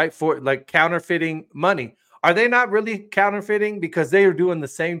forgery, right? For like counterfeiting money. Are they not really counterfeiting? Because they are doing the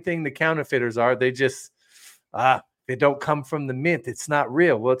same thing the counterfeiters are. They just, it don't come from the mint. It's not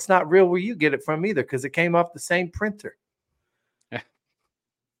real. Well, it's not real where you get it from either because it came off the same printer.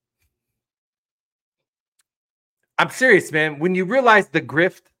 I'm serious, man. When you realize the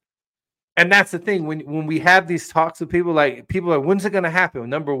grift, and that's the thing, when we have these talks with people are, when's it going to happen?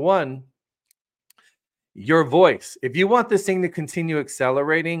 Number one, your voice. If you want this thing to continue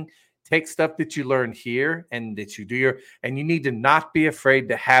accelerating, take stuff that you learn here and that you do and you need to not be afraid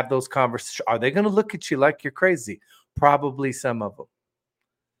to have those conversations. Are they going to look at you like you're crazy? Probably some of them.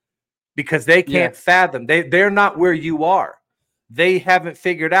 Because they can't fathom. They're not where you are. They haven't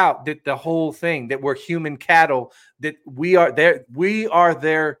figured out that the whole thing, that we're human cattle, that we are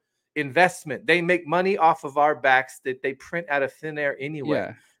their investment. They make money off of our backs that they print out of thin air anyway.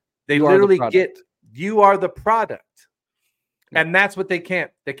 Yeah. They literally you are the product. Yeah. And that's what they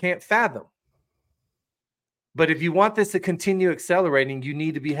can't fathom. But if you want this to continue accelerating, you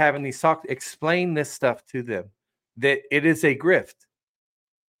need to be having these talks, explain this stuff to them, that it is a grift.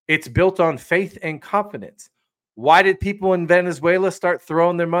 It's built on faith and confidence. Why did people in Venezuela start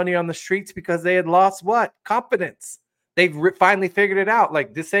throwing their money on the streets? Because they had lost what? Confidence. They've finally figured it out.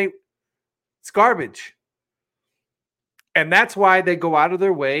 Like, it's garbage. And that's why they go out of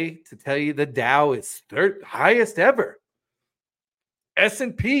their way to tell you the Dow is third highest ever.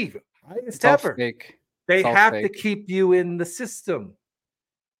 S&P, highest ever. Fake. They have to keep you in the system.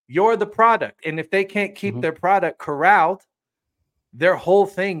 You're the product. And if they can't keep their product corralled, their whole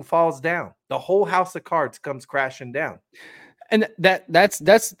thing falls down. The whole house of cards comes crashing down. And that's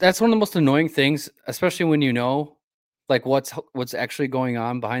one of the most annoying things, especially when you know like what's actually going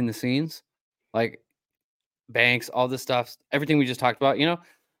on behind the scenes, like banks, all this stuff, everything we just talked about, you know,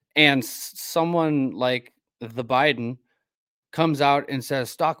 and someone like the Biden comes out and says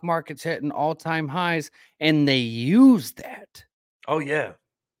stock market's hitting all-time highs, and they use that. Oh yeah.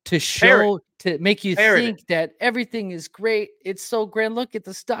 To show, to make you think that everything is great. It's so grand. Look at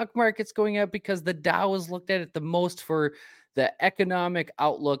the stock market's going up because the Dow is looked at it the most for the economic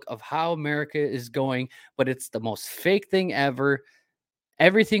outlook of how America is going, but it's the most fake thing ever.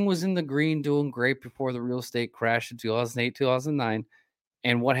 Everything was in the green, doing great before the real estate crash in 2008, 2009.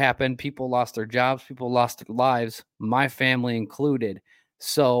 And what happened? People lost their jobs. People lost their lives, my family included.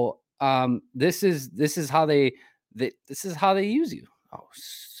 So this is how they use you. Oh,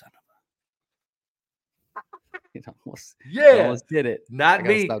 son of a! You almost did it. Not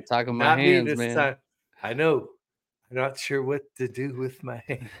me. Stop talking my hands, this man. Time. I know. I'm not sure what to do with my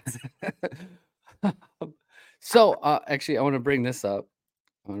hands. So, actually, I want to bring this up.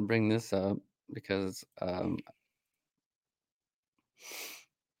 Because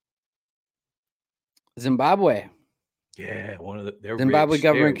Zimbabwe. Yeah, Zimbabwe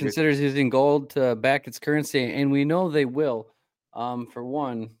government considers using gold to back its currency, and we know they will. For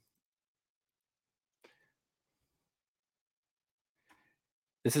one,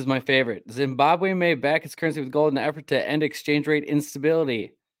 this is my favorite. Zimbabwe may back its currency with gold in an effort to end exchange rate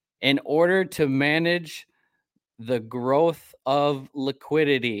instability in order to manage the growth of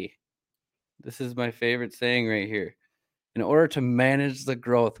liquidity. This is my favorite saying right here. In order to manage the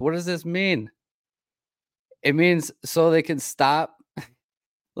growth. What does this mean? It means so they can stop.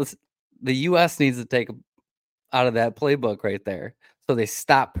 The U.S. needs to take out of that playbook right there. So they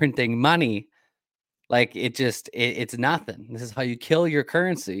stop printing money. Like it's nothing. This is how you kill your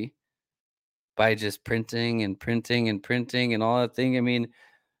currency, by just printing and printing and printing and all that thing. I mean,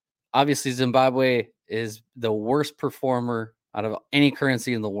 obviously Zimbabwe is the worst performer out of any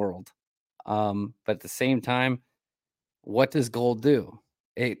currency in the world. But at the same time, what does gold do?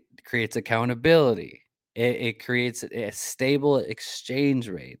 It creates accountability. It creates a stable exchange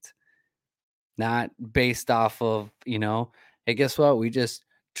rate, not based off of, hey, guess what? We just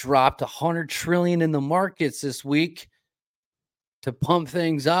dropped 100 trillion in the markets this week to pump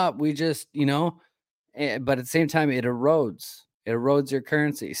things up. We just, but at the same time, it erodes your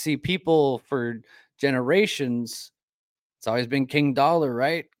currency. See, people for generations, it's always been King Dollar,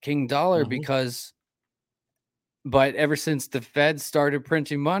 right? King Dollar, but ever since the Fed started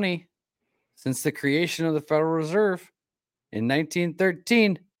printing money, since the creation of the Federal Reserve in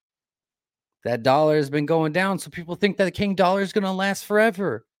 1913, that dollar has been going down. So people think that the King Dollar is going to last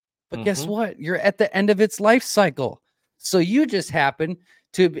forever. But guess what? You're at the end of its life cycle. So you just happen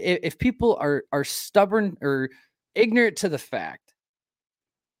to, if people are stubborn or ignorant to the fact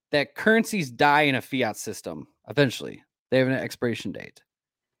that currencies die in a fiat system, eventually they have an expiration date.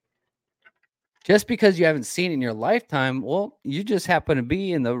 Just because you haven't seen it in your lifetime, well, you just happen to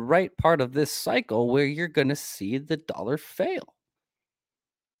be in the right part of this cycle where you're going to see the dollar fail.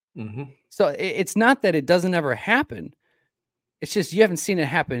 So it's not that it doesn't ever happen. It's just you haven't seen it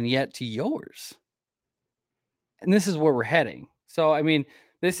happen yet to yours. And this is where we're heading. So, I mean,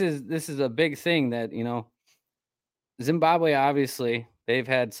 this is a big thing that, Zimbabwe, obviously, they've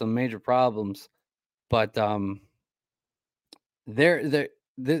had some major problems, but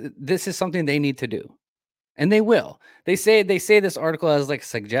this is something they need to do, and they will. They say this article as like a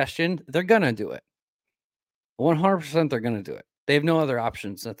suggestion. They're gonna do it. 100%, they're gonna do it. They have no other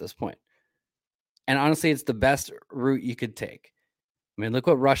options at this point. And honestly, it's the best route you could take. I mean, look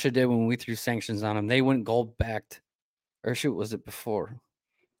what Russia did when we threw sanctions on them. They went gold backed, or shoot, was it before?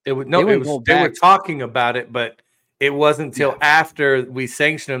 They were talking about it, but it wasn't until after we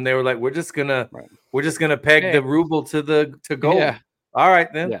sanctioned them. They were like, "We're just gonna peg the ruble to gold." Yeah. All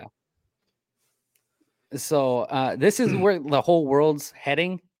right, then. Yeah. So this is where the whole world's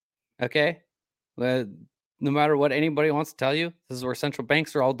heading. Okay. No matter what anybody wants to tell you, this is where central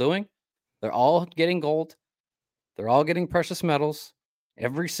banks are all doing. They're all getting gold. They're all getting precious metals,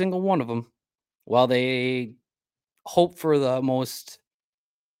 every single one of them, while they hope for the most,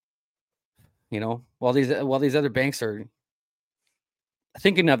 while these other banks are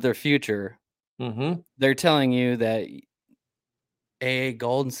thinking of their future, they're telling you that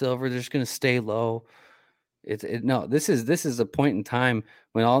gold and silver, they're just going to stay low. No, this is a point in time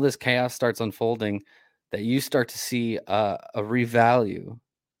when all this chaos starts unfolding that you start to see a revalue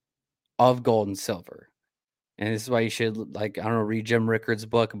of gold and silver. And this is why you should, like, I don't know, read Jim Rickard's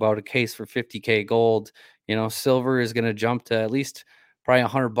book about a case for 50K gold. You know, silver is going to jump to at least probably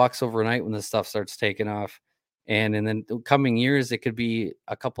 $100 overnight when this stuff starts taking off. And in the coming years, it could be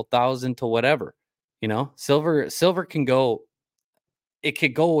a couple thousand to whatever. You know, silver can go, it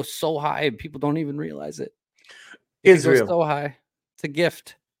could go so high, people don't even realize it. It could go so high. It's a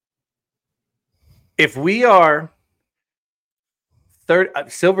gift. If we are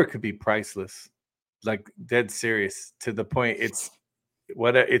silver could be priceless, like dead serious, to the point it's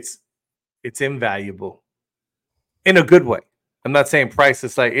invaluable in a good way. I'm not saying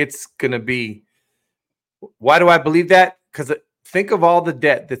priceless, like it's gonna be. Why do I believe that? Because think of all the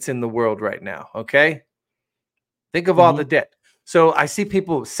debt that's in the world right now. Okay, think of all the debt. So I see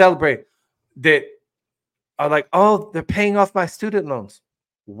people celebrate that are like, oh, they're paying off my student loans.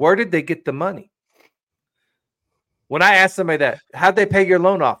 Where did they get the money? When I ask somebody that, how'd they pay your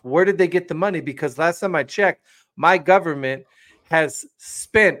loan off? Where did they get the money? Because last time I checked, my government has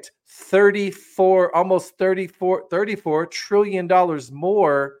spent almost $34 trillion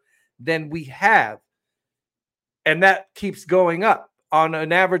more than we have. And that keeps going up on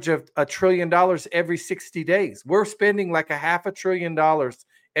an average of $1 trillion every 60 days. We're spending like $500 billion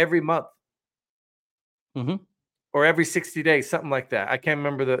every month. Or every 60 days, something like that. I can't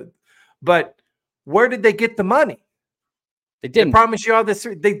remember but where did they get the money? They didn't. They promise you all this.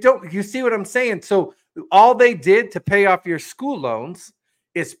 They don't. You see what I'm saying? So all they did to pay off your school loans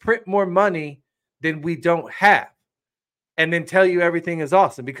is print more money than we don't have, and then tell you everything is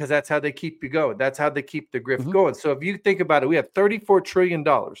awesome, because that's how they keep you going. That's how they keep the grift going. So if you think about it, we have $34 trillion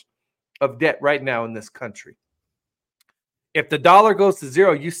of debt right now in this country. If the dollar goes to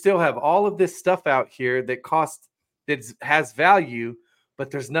zero, you still have all of this stuff out here that has value, but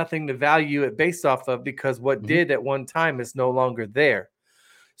there's nothing to value it based off of, because what did at one time is no longer there.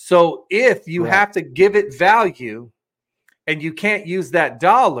 So if you have to give it value and you can't use that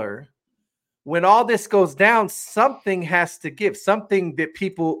dollar, when all this goes down, something has to give, something that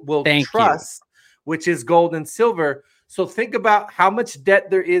people will trust, which is gold and silver. So think about how much debt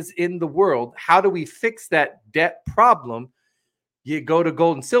there is in the world. How do we fix that debt problem? You go to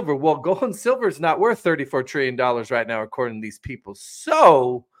gold and silver. Well, gold and silver is not worth $34 trillion right now, according to these people.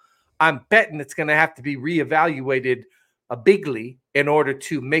 So I'm betting it's going to have to be reevaluated bigly in order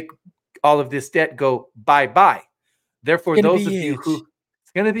to make all of this debt go bye-bye. Therefore, those of you who,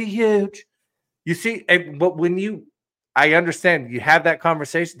 it's going to be huge. You see, but I understand you have that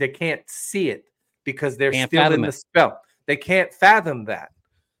conversation, they can't see it because they're still in the spell. They can't fathom that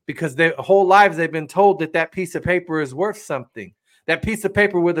because their whole lives they've been told that piece of paper is worth something. That piece of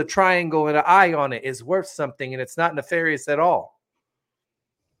paper with a triangle and an eye on it is worth something, and it's not nefarious at all.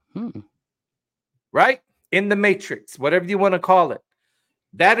 Right? In the matrix, whatever you want to call it.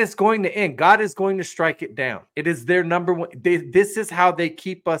 That is going to end. God is going to strike it down. It is their number one. This is how they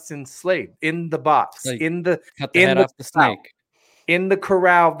keep us enslaved, in the box, like in the head off the snake, in the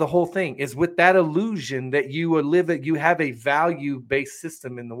corral. The whole thing is with that illusion that you have a value-based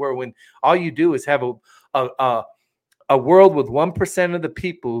system in the world, when all you do is have a world with 1% of the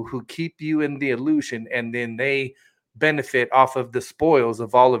people who keep you in the illusion, and then they benefit off of the spoils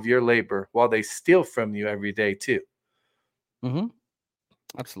of all of your labor while they steal from you every day too.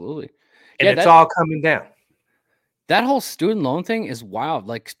 Absolutely. And it's all coming down. That whole student loan thing is wild.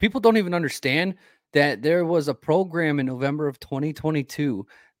 Like, people don't even understand that there was a program in November of 2022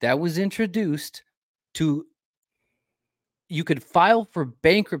 that was introduced to, you could file for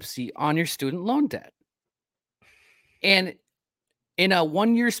bankruptcy on your student loan debt. And in a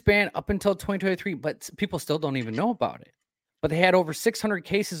 1-year span up until 2023, but people still don't even know about it. But they had over 600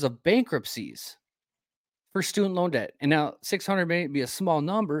 cases of bankruptcies for student loan debt. And now 600 may be a small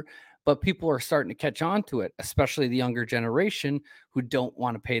number, but people are starting to catch on to it, especially the younger generation who don't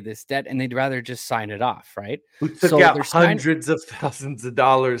want to pay this debt and they'd rather just sign it off, right? Who took out hundreds of thousands of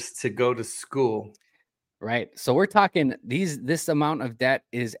dollars to go to school. Right. So we're talking this amount of debt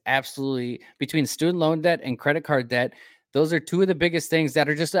is absolutely, between student loan debt and credit card debt, those are two of the biggest things that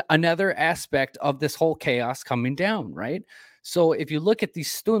are just another aspect of this whole chaos coming down, right? So if you look at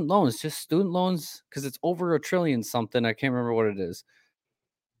these student loans, because it's over $1 trillion something, I can't remember what it is.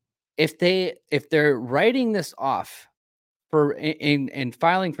 If they're writing this off for in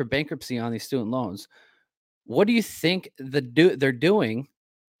filing for bankruptcy on these student loans, what do you think they're doing?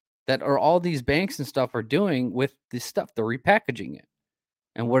 That are all these banks and stuff are doing with this stuff? They're repackaging it.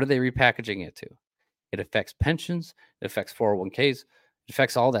 And what are they repackaging it to? It affects pensions. It affects 401ks. It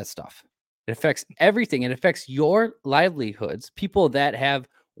affects all that stuff. It affects everything. It affects your livelihoods, people that have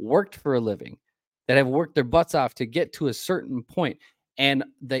worked for a living, that have worked their butts off to get to a certain point. And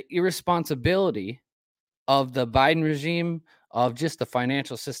the irresponsibility of the Biden regime, of just the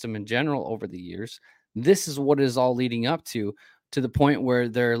financial system in general over the years. This is what is all leading up to the point where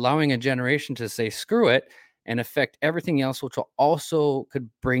they're allowing a generation to say, screw it, and affect everything else, which will also could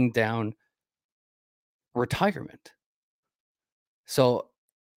bring down retirement. So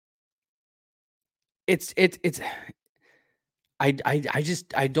I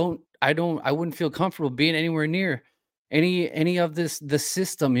wouldn't feel comfortable being anywhere near any of the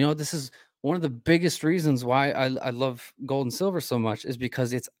system. This is one of the biggest reasons why I love gold and silver so much, is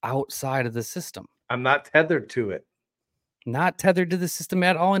because it's outside of the system. I'm not tethered to it. Not tethered to the system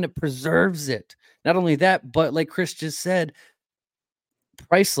at all, and it preserves it. Not only that, but like Chris just said,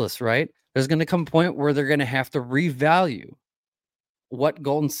 priceless, right? There's going to come a point where they're going to have to revalue what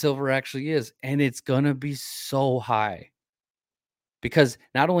gold and silver actually is, and it's going to be so high. Because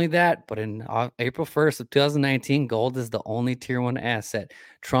not only that, but in April 1st of 2019, gold is the only tier 1 asset.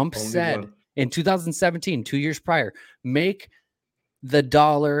 Trump said in 2017, 2 years prior, make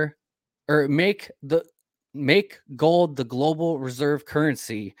gold the global reserve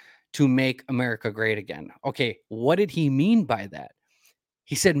currency to make America great again. Okay, what did he mean by that?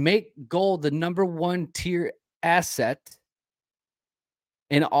 He said, make gold the number 1 tier asset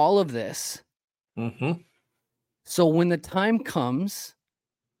in all of this. Mm-hmm. So when the time comes,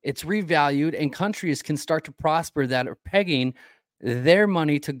 it's revalued and countries can start to prosper that are pegging their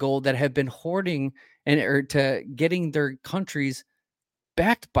money to gold, that have been hoarding or to getting their countries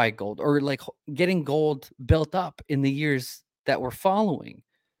backed by gold, or like getting gold built up in the years that were following.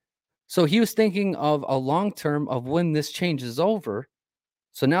 So he was thinking of a long term of when this change is over.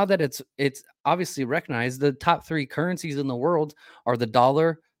 So now that it's obviously recognized, the top 3 currencies in the world are the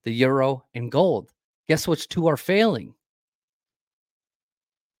dollar, the euro, and gold. Guess which 2 are failing?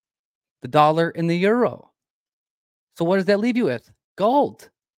 The dollar and the euro. So what does that leave you with? Gold.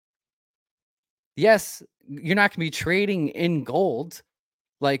 Yes, you're not going to be trading in gold,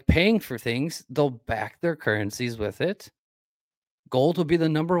 like paying for things. They'll back their currencies with it. Gold will be the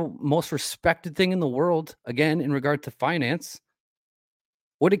most respected thing in the world, again, in regard to finance.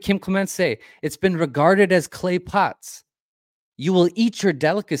 What did Kim Clement say? It's been regarded as clay pots. You will eat your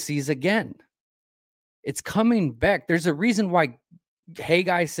delicacies again. It's coming back. There's a reason why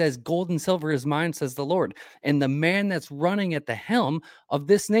Haggai says, gold and silver is mine, says the Lord. And the man that's running at the helm of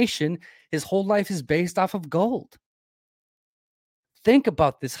this nation, his whole life is based off of gold. Think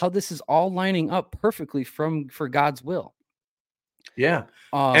about this, how this is all lining up perfectly for God's will. Yeah.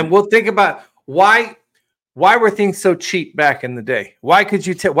 And we'll think about why were things so cheap back in the day? Why could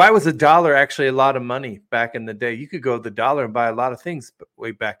you why was $1 actually a lot of money back in the day? You could go to the dollar and buy a lot of things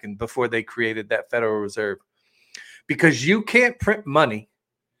way back before they created that Federal Reserve. Because you can't print money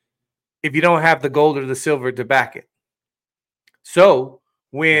if you don't have the gold or the silver to back it. So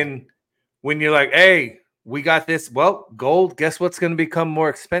when you're like, hey, we got this, well, gold, guess what's going to become more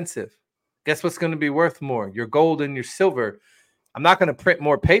expensive? Guess what's going to be worth more? Your gold and your silver. I'm not going to print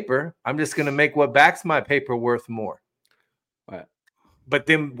more paper. I'm just going to make what backs my paper worth more. Right. But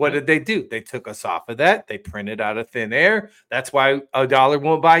then what did they do? They took us off of that. They printed out of thin air. That's why $1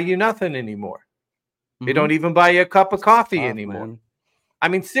 won't buy you nothing anymore. They don't even buy you a cup of coffee anymore. Man. I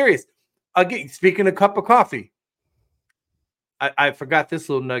mean, serious. Again, speaking of cup of coffee, I forgot this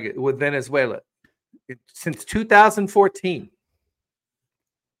little nugget with Venezuela. Since 2014,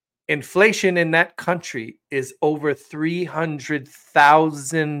 inflation in that country is over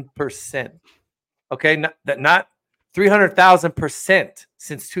 300,000%. Okay, not 300,000%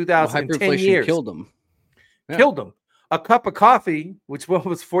 since 2010 years. Killed them. Yeah. Killed them. A cup of coffee, which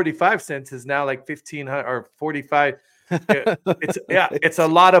was 45 cents, is now like 1,500 or 45. It's a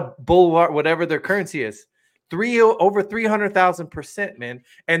lot of bulwark, whatever their currency is. Over 300,000%, man.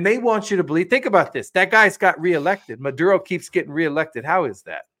 And they want you to believe. Think about this. That guy's got reelected. Maduro keeps getting reelected. How is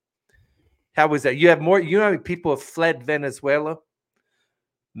that? How is that? You have more. You know how many people have fled Venezuela?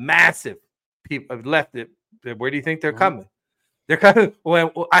 Massive people have left it. Where do you think they're coming? They're coming.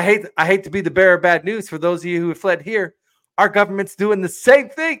 Well, I hate to be the bearer of bad news for those of you who have fled here. Our government's doing the same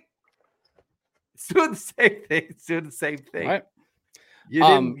thing. It's doing the same thing. It's doing the same thing. Right.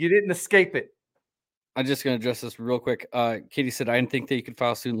 You didn't escape it. I'm just going to address this real quick. Katie said, I didn't think that you could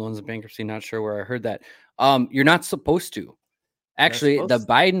file student loans in bankruptcy. Not sure where I heard that. You're not supposed to. Actually, the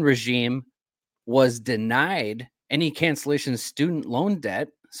Biden regime was denied any cancellation of student loan debt.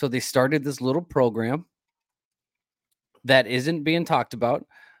 So they started this little program that isn't being talked about.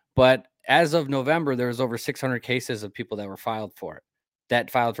 But as of November, there was over 600 cases of people that were filed for it, that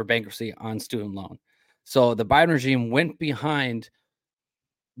filed for bankruptcy on student loan. So the Biden regime went behind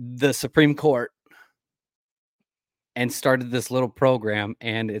the Supreme Court and started this little program,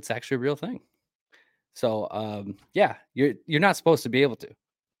 and it's actually a real thing. So, yeah, you're not supposed to be able to.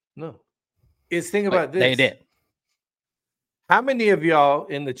 No. Think about this. They did. How many of y'all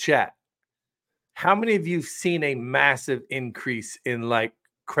in the chat, how many of you have seen a massive increase in like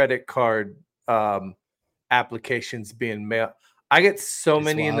credit card applications being mailed? I get so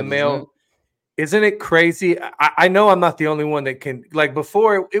many in the mail. Isn't it crazy? I know I'm not the only one that can, like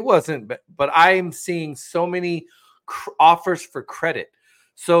before it wasn't, but I'm seeing so many offers for credit.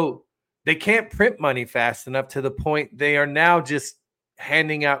 So they can't print money fast enough to the point they are now just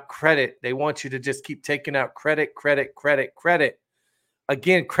handing out credit. They want you to just keep taking out credit.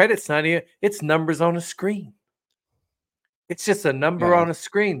 Again, credit's not here. It's numbers on a screen. It's just a number on a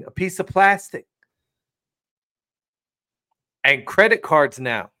screen, a piece of plastic. And credit cards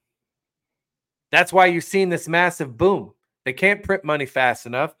now. That's why you're seeing this massive boom. They can't print money fast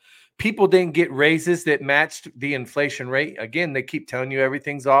enough. People didn't get raises that matched the inflation rate. Again, they keep telling you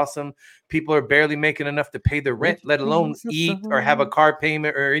everything's awesome. People are barely making enough to pay their rent, let alone eat or have a car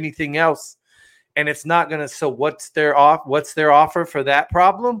payment or anything else. And it's not going to. So what's their offer for that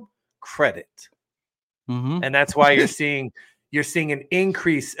problem? Credit. And that's why you're seeing an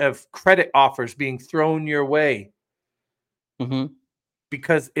increase of credit offers being thrown your way.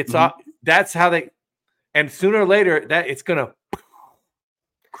 Because it's that's how they, and sooner or later that it's going to.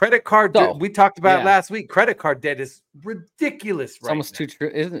 Credit card debt, we talked about last week. Credit card debt is ridiculous. It's almost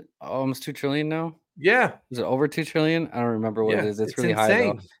isn't it almost $2 trillion now? Yeah. Is it over $2 trillion? I don't remember what it is. It's really insane.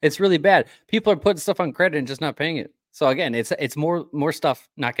 High though. It's really bad. People are putting stuff on credit and just not paying it. So again, it's more stuff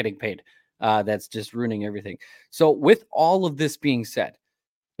not getting paid. That's just ruining everything. So with all of this being said,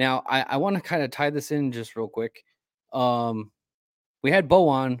 now I want to kind of tie this in just real quick. We had Bo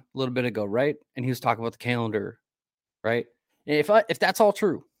on a little bit ago, right? And he was talking about the calendar, right? If that's all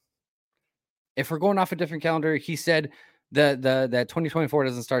true, if we're going off a different calendar, he said that 2024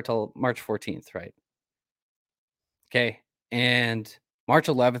 doesn't start till March 14th, right? Okay, and March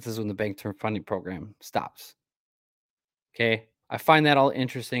 11th is when the bank term funding program stops. Okay, I find that all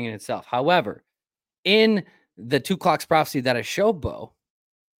interesting in itself. However, in the 2 clocks prophecy that I showed Bo,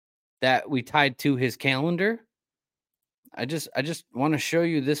 that we tied to his calendar, I just want to show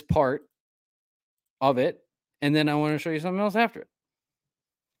you this part of it. And then I want to show you something else after it.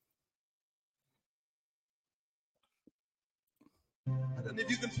 I don't know if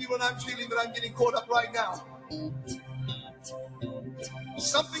you can feel what I'm feeling, but I'm getting caught up right now.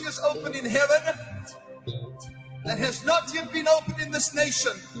 Something is open in heaven that has not yet been opened in this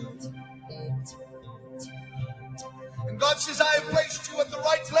nation. And God says, I have placed you at the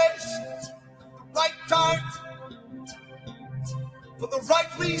right place, at the right time, for the right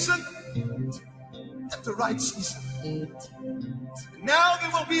reason, at the right season. Now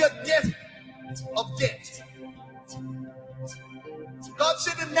there will be a death of debt. God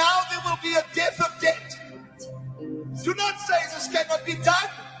said, and now there will be a death of debt. Do not say this cannot be done.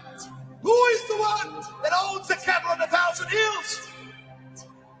 Who is the one that owns the cattle on 1,000 hills?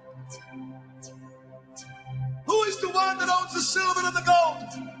 Who is the one that owns the silver and the gold?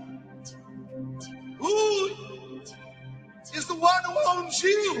 Who is the one who owns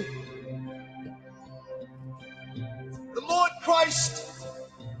you? The Lord Christ.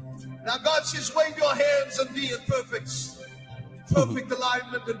 Now God says, wave your hands and be in perfect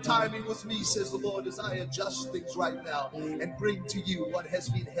alignment and timing with me, says the Lord, as I adjust things right now and bring to you what has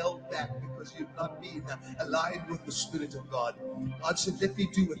been held back because you've not been aligned with the Spirit of God. God said, let me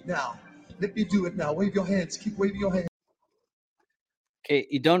do it now. Let me do it now. Wave your hands. Keep waving your hands. Okay,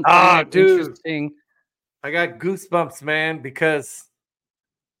 you don't find it interesting. I got goosebumps, man, because...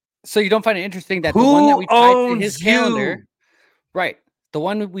 So you don't find it interesting that the one that we tied to his calendar, right? The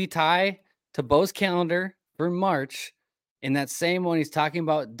one we tie to Bo's calendar for March, in that same one, he's talking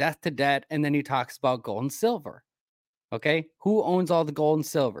about death to debt, and then he talks about gold and silver. Okay, who owns all the gold and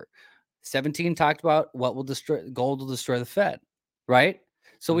silver? 17 talked about what will destroy gold will destroy the Fed, right?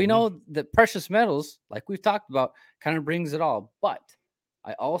 So we know that precious metals, like we've talked about, kind of brings it all. But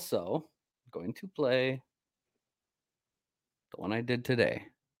I also am going to play the one I did today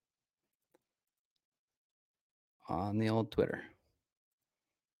on the old Twitter.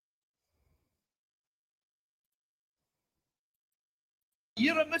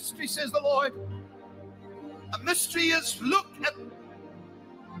 You're a mystery, says the Lord. A mystery is look at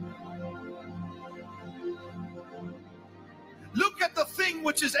the thing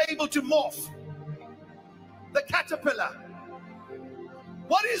which is able to morph. The caterpillar.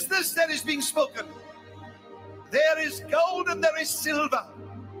 What is this that is being spoken? There is gold and there is silver.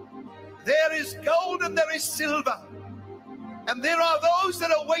 There is gold and there is silver. And there are those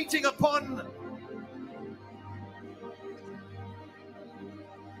that are waiting upon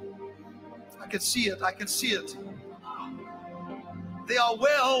I can see it. I can see it. There are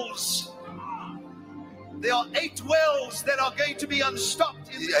wells. There are 8 wells that are going to be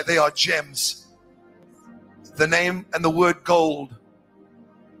unstopped. They are gems. The name and the word gold.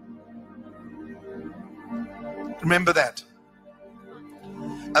 Remember that.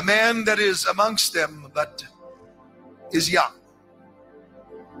 A man that is amongst them but is young.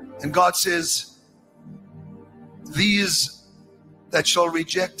 And God says, these that shall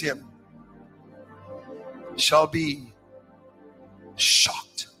reject him shall be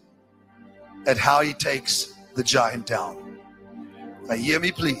shocked at how he takes the giant down. Now hear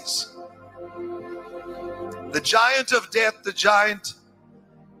me, please. The giant of death, the giants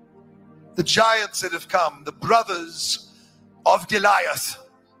that have come, the brothers of Goliath,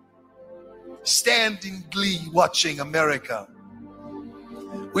 stand in glee watching America.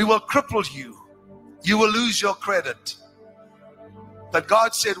 We will cripple you. You will lose your credit. But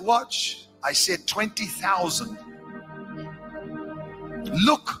God said, watch. I said 20,000.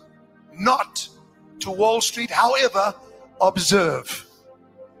 Look not to Wall Street, however, observe.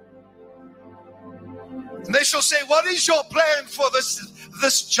 And they shall say, what is your plan for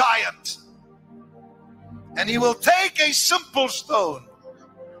this giant? And he will take a simple stone.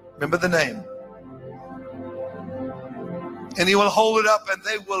 Remember the name. And he will hold it up and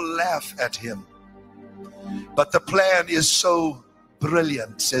they will laugh at him. But the plan is so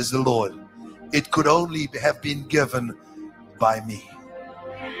brilliant, says the Lord. It could only have been given by me.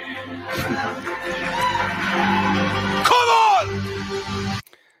 Come on!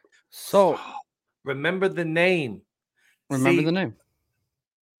 So remember the name. Remember the name.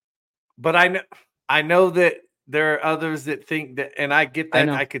 But I know that there are others that think that, and I get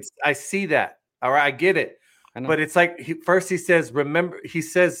that. I see that. All right, I get it. But it's like he says, remember. He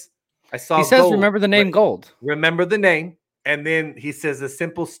says, I saw. He says, gold. remember the name gold. Remember the name, and then he says, a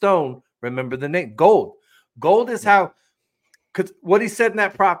simple stone. Remember the name gold. Gold is how. Because what he said in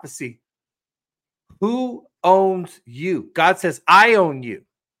that prophecy. Who owns you? God says, I own you.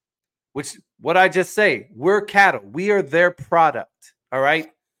 Which what I just say, we're cattle. We are their product. All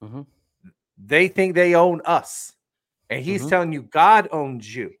right. Mm-hmm. They think they own us. And he's telling you, God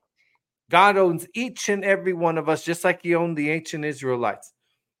owns you. God owns each and every one of us, just like he owned the ancient Israelites.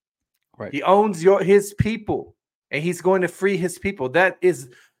 Right. He owns his people, and he's going to free his people. That is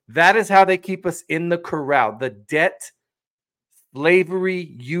how they keep us in the corral. The debt,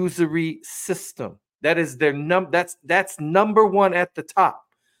 slavery, usury system. That is their that's number one at the top.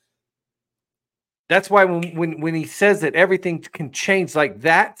 That's why when he says that everything can change like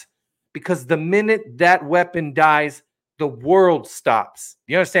that, because the minute that weapon dies, the world stops.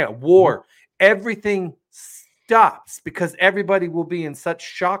 You understand? War, everything stops because everybody will be in such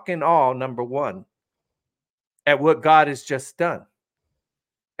shock and awe, number one, at what God has just done.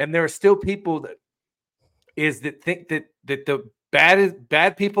 And there are still people that think that the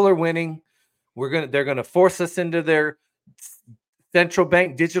bad people are winning. They're gonna force us into their central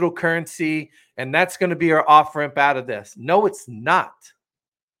bank digital currency, and that's going to be our off ramp out of this. No, it's not.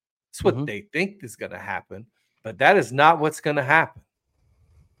 It's what they think is going to happen, but that is not what's going to happen.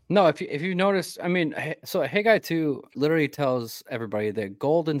 No, if you notice, I mean, so Haggai 2 literally tells everybody that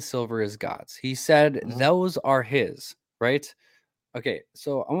gold and silver is God's. He said those are his, right? Okay,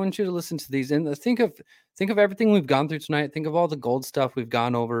 so I want you to listen to these and think of everything we've gone through tonight. Think of all the gold stuff we've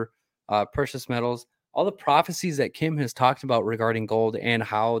gone over, precious metals, all the prophecies that Kim has talked about regarding gold and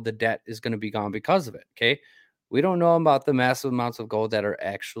how the debt is going to be gone because of it. Okay. We don't know about the massive amounts of gold that are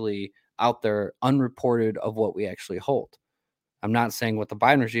actually out there unreported of what we actually hold. I'm not saying what the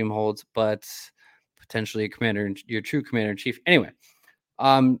Biden regime holds, but potentially your true commander in chief. Anyway,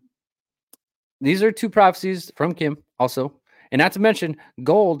 these are 2 prophecies from Kim also. And not to mention,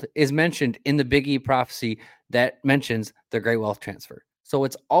 gold is mentioned in the Big E prophecy that mentions the great wealth transfer. So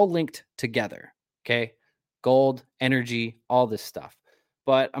it's all linked together. Okay. Gold, energy, all this stuff.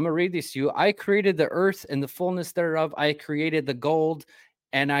 But I'm going to read this to you. I created the earth and the fullness thereof. I created the gold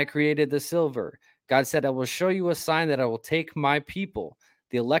and I created the silver. God said, I will show you a sign that I will take my people,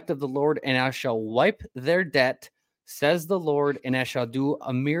 the elect of the Lord, and I shall wipe their debt, says the Lord, and I shall do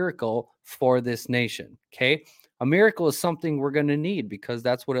a miracle for this nation. Okay. A miracle is something we're going to need because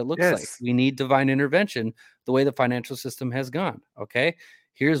that's what it looks like. We need divine intervention the way the financial system has gone. Okay.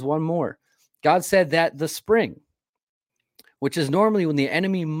 Here's one more. God said that the spring, which is normally when the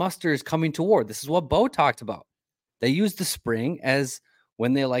enemy musters coming to war. This is what Bo talked about. They use the spring as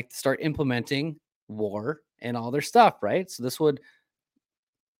when they like to start implementing war and all their stuff, right? So this would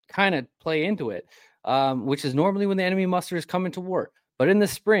kind of play into it, which is normally when the enemy musters coming to war. But in the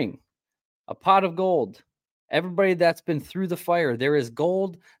spring, a pot of gold Everybody that's been through the fire, there is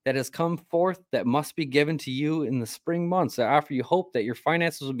gold that has come forth that must be given to you in the spring months that offer you hope that your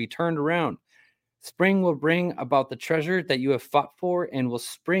finances will be turned around. Spring will bring about the treasure that you have fought for and will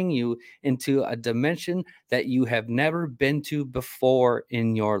spring you into a dimension that you have never been to before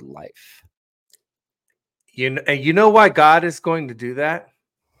in your life. You know why God is going to do that?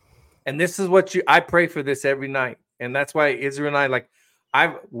 And this is what I pray for this every night. And that's why Israel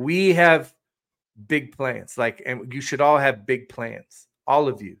and we have big plans. And you should all have big plans. All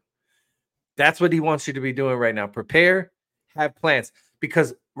of you. That's what he wants you to be doing right now. Prepare, have plans.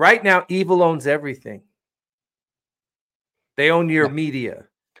 Because right now, evil owns everything. They own your media.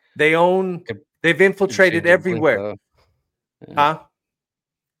 They've infiltrated everywhere. Huh?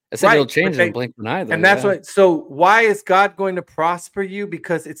 I said it'll change in blink of an eye, though. And that's what. So why is God going to prosper you?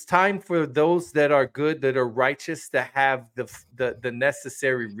 Because it's time for those that are good, that are righteous, to have the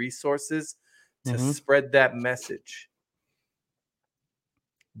necessary resources to spread that message.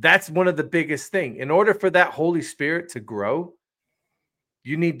 That's one of the biggest things. In order for that Holy Spirit to grow,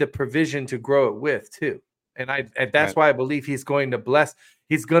 you need the provision to grow it with too. And that's why I believe he's going to bless.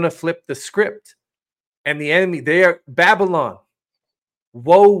 He's going to flip the script. And the enemy, they are Babylon.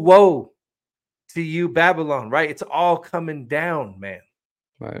 Woe to you, Babylon, right? It's all coming down, man.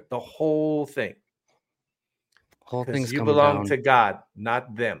 Right. The whole thing. Whole thing's you belong to God,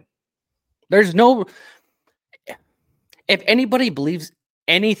 not them. There's no, if anybody believes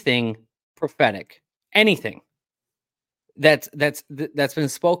anything prophetic, anything that's been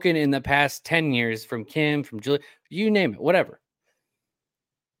spoken in the past 10 years from Kim, from Julie, you name it, whatever.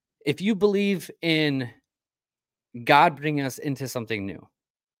 If you believe in God bringing us into something new,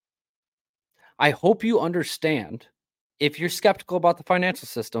 I hope you understand, if you're skeptical about the financial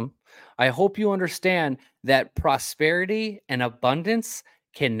system, I hope you understand that prosperity and abundance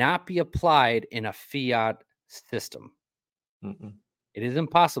cannot be applied in a fiat system. It is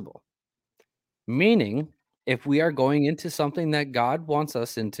impossible. Meaning, if we are going into something that God wants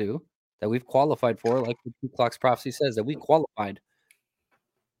us into, that we've qualified for, like the 2 clocks prophecy says, that we qualified,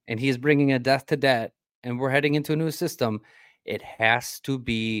 and he is bringing a death to debt, and we're heading into a new system, it has to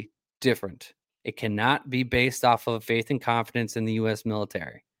be different. It cannot be based off of faith and confidence in the U.S.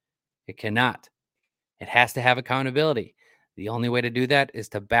 military. It cannot. It has to have accountability. The only way to do that is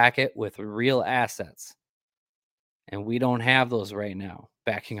to back it with real assets. And we don't have those right now,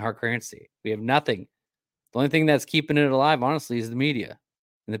 backing our currency. We have nothing. The only thing that's keeping it alive, honestly, is the media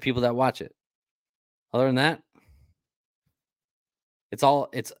and the people that watch it. Other than that, it's all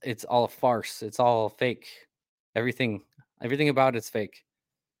a farce. It's all fake. Everything about it's fake.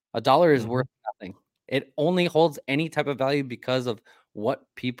 A dollar is worth nothing. It only holds any type of value because of what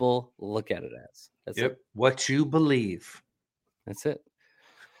people look at it as. That's it. What you believe. That's it.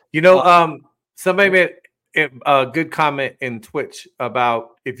 Somebody made a good comment in Twitch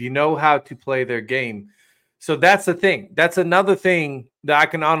about if you know how to play their game. So that's the thing. That's another thing that I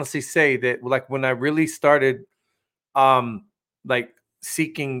can honestly say that, like, when I really started,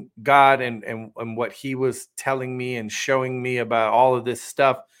 seeking God and what he was telling me and showing me about all of this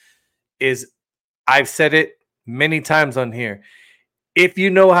stuff, is I've said it many times on here. If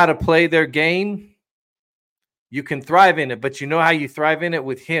you know how to play their game, you can thrive in it, but you know how you thrive in it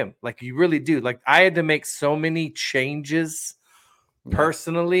with him. Like, you really do. Like, I had to make so many changes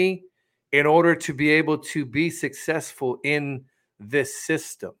personally in order to be able to be successful in this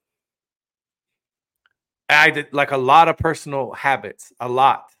system. I did like a lot of personal habits, a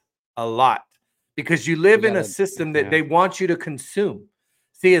lot, because you live in a system that they want you to consume.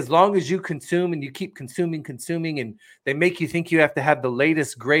 See, as long as you consume and you keep consuming, and they make you think you have to have the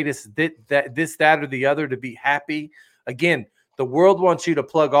latest, greatest, that, or the other to be happy. Again, the world wants you to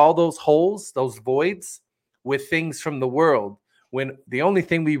plug all those holes, those voids, with things from the world, when the only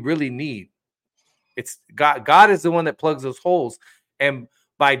thing we really need, it's God. God is the one that plugs those holes. And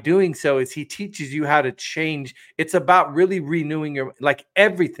by doing so, is he teaches you how to change. It's about really renewing your, like,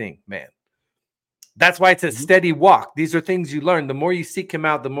 everything, man. That's why it's a steady walk. These are things you learn. The more you seek him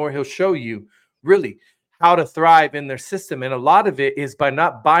out, the more he'll show you really how to thrive in their system. And a lot of it is by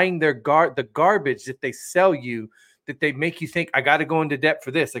not buying the garbage that they sell you, that they make you think, I got to go into debt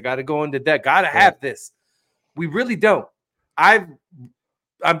for this. I got to go into debt. Got to have this. We really don't. I'm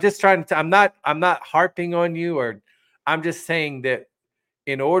just trying to, I'm not harping on you, or I'm just saying that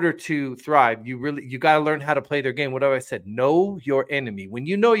in order to thrive, you got to learn how to play their game. What have I said? Know your enemy. When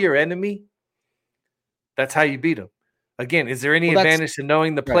you know your enemy, that's how you beat them. Again, is there any advantage to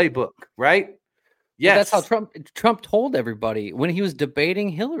knowing the playbook, right? Yes. Well, that's how Trump told everybody when he was debating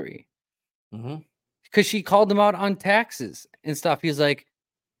Hillary. Because she called him out on taxes and stuff. He's like,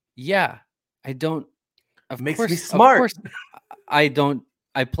 yeah, I don't Makes me smart. Of course, I don't.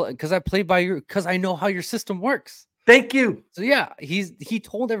 I play because I know how your system works. Thank you. So yeah, he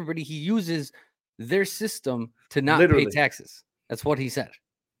told everybody he uses their system to not Literally. pay taxes. That's what he said.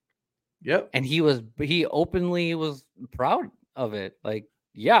 Yep. And he openly was proud of it. Like,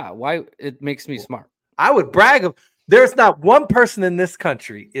 yeah, why it makes me smart. I would brag of. There's not one person in this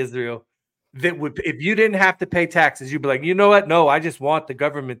country, Israel, that would, if you didn't have to pay taxes, you'd be like, you know what? No, I just want the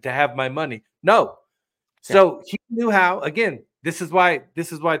government to have my money. No. So he knew how. Again, this is why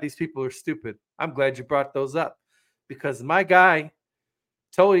these people are stupid. I'm glad you brought those up, because my guy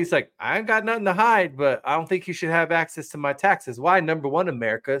told, he's like, I ain't got nothing to hide, but I don't think you should have access to my taxes. Why? Number one,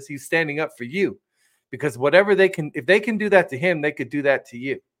 America, is he's standing up for you, because whatever they can, if they can do that to him, they could do that to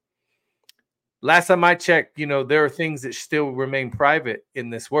you. Last time I checked, there are things that still remain private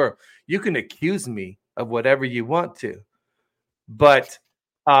in this world. You can accuse me of whatever you want to, but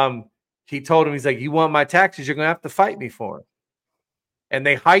he told him, he's like, you want my taxes, you're going to have to fight me for them. And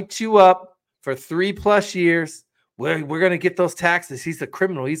they hyped you up for 3+ years. We're going to get those taxes. He's a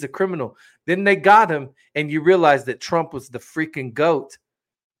criminal. He's a criminal. Then they got him, and you realize that Trump was the freaking GOAT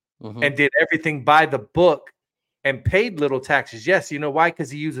and did everything by the book and paid little taxes. Yes, you know why? Because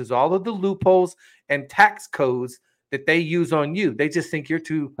he uses all of the loopholes and tax codes that they use on you. They just think you're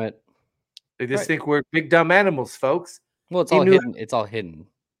too. Right. They just think we're big dumb animals, folks. Well, it's all hidden. It's all hidden.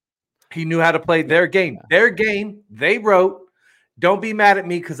 He knew how to play their game. Yeah. Their game, they wrote. Don't be mad at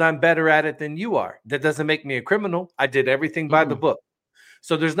me because I'm better at it than you are. That doesn't make me a criminal. I did everything by the book.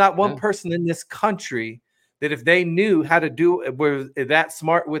 So there's not one person in this country that, if they knew how to do it, were that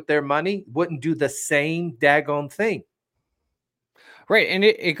smart with their money, wouldn't do the same daggone thing. Right. And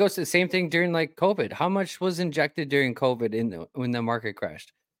it goes to the same thing during like COVID. How much was injected during COVID when the market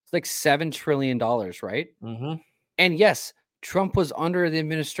crashed? It's like $7 trillion, right? Mm-hmm. And yes, Trump was under the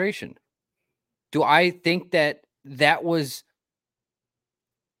administration. Do I think that was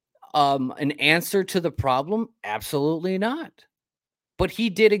an answer to the problem? Absolutely not. But he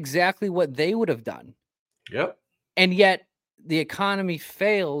did exactly what they would have done. Yep. And yet the economy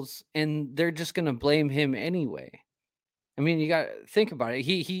fails, and they're just going to blame him anyway. I mean, you got to think about it.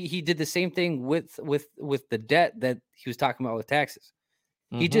 He did the same thing with the debt that he was talking about with taxes.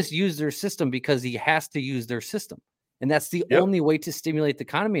 He just used their system because he has to use their system. And that's the only way to stimulate the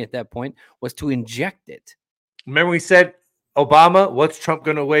economy at that point, was to inject it. Remember we said, Obama, what's Trump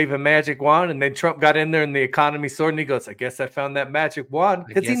going to wave a magic wand? And then Trump got in there and the economy soared, and he goes, I guess I found that magic wand.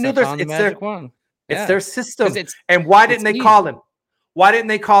 Because he knew it's their system. And why didn't they call him? Why didn't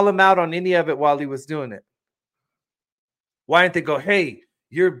they call him out on any of it while he was doing it? Why didn't they go, hey,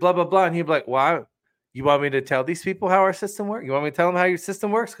 you're blah, blah, blah? And he'd be like, why? You want me to tell these people how our system works? You want me to tell them how your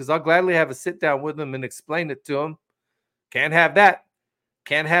system works? Because I'll gladly have a sit down with them and explain it to them. Can't have that.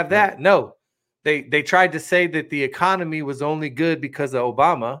 Can't have that. No. They tried to say that the economy was only good because of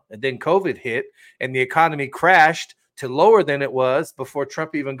Obama, and then COVID hit, and the economy crashed to lower than it was before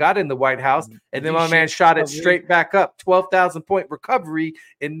Trump even got in the White House. And then my man shot it straight back up, 12,000-point recovery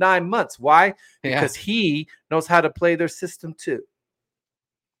in 9 months. Why? Because he knows how to play their system too.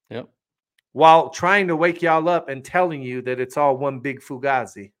 Yep. While trying to wake y'all up and telling you that it's all one big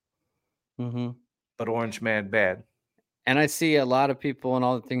fugazi. But Orange Man bad. And I see a lot of people and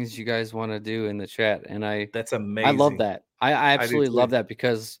all the things you guys want to do in the chat. And that's amazing. I love that. I absolutely love that,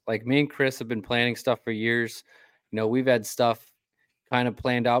 because like me and Chris have been planning stuff for years. We've had stuff kind of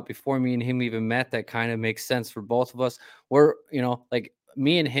planned out before me and him even met that kind of makes sense for both of us. We're, like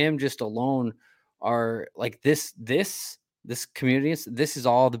me and him just alone are like this community. This is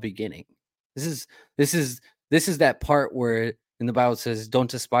all the beginning. This is that part where in the Bible it says, don't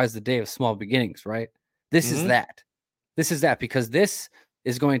despise the day of small beginnings, right? This is that. This is that, because this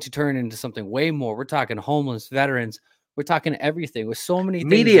is going to turn into something way more. We're talking homeless veterans. We're talking everything. With so many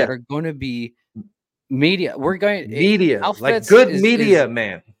things that are going to be media. We're going media, like good media,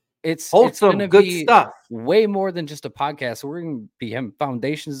 man. It's wholesome, it's good stuff. Way more than just a podcast. So we're going to be having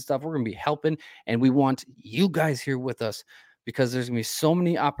foundations and stuff. We're going to be helping, and we want you guys here with us, because there's going to be so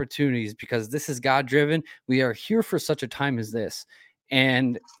many opportunities, because this is God driven. We are here for such a time as this.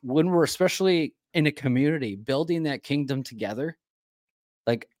 And when we're especially in a community, building that kingdom together,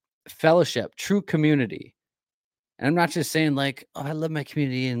 like fellowship, true community. And I'm not just saying like, oh, I love my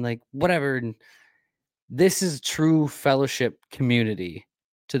community and like whatever. And this is true fellowship community,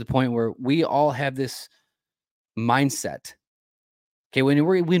 to the point where we all have this mindset. Okay,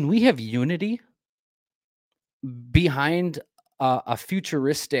 when we have unity behind a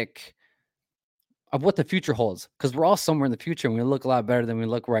futuristic of what the future holds, because we're all somewhere in the future and we look a lot better than we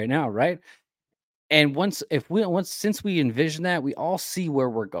look right now, right? And since we envision that, we all see where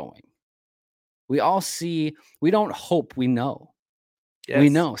we're going. We all see, we don't hope, we know. Yes. We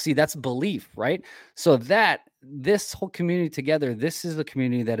know. See, that's belief, right? So that this whole community together, this is the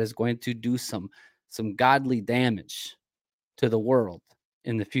community that is going to do some godly damage to the world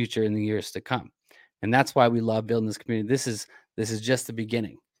in the future, in the years to come. And that's why we love building this community. This is just the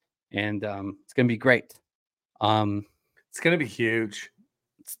beginning, and it's going to be great. It's going to be huge.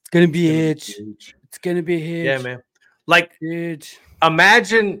 It's going to be huge. It's going to be huge. Yeah, man. Like, huge.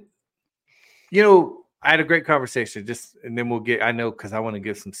 Imagine, I had a great conversation, and then we'll get, I know, because I want to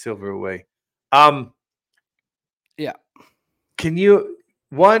give some silver away. Yeah. Can you,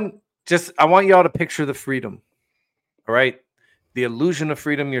 I want y'all to picture the freedom. All right. The illusion of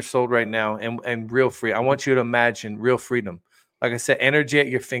freedom you're sold right now, and real free. I want you to imagine real freedom. Like I said, energy at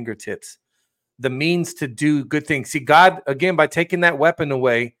your fingertips, the means to do good things. See, God, again, by taking that weapon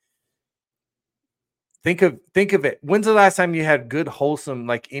away, think of it. When's the last time you had good, wholesome,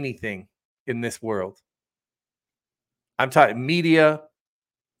 like anything in this world? I'm talking media,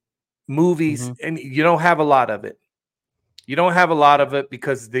 movies, and you don't have a lot of it. You don't have a lot of it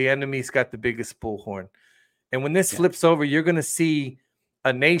because the enemy's got the biggest bullhorn. And when this flips over, you're going to see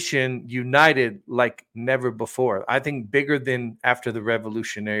a nation united like never before. I think bigger than after the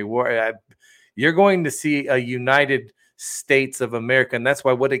Revolutionary War. You're going to see a United States of America. And that's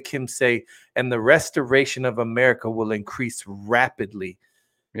why, what did Kim say? And the restoration of America will increase rapidly.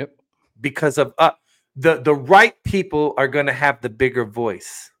 Yep. Because of the right people are going to have the bigger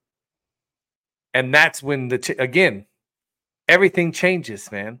voice. And that's when again, everything changes,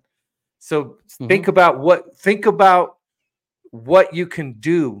 man. So think about what you can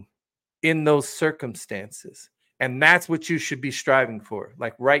do in those circumstances. And that's what you should be striving for.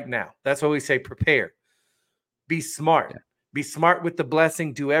 Like right now, that's why we say prepare, be smart, be smart with the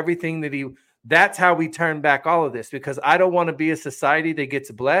blessing, do everything that's how we turn back all of this, because I don't want to be a society that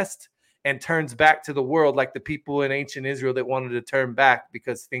gets blessed and turns back to the world like the people in ancient Israel that wanted to turn back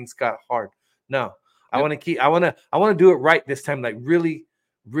because things got hard. No, I want to do it right this time. Like really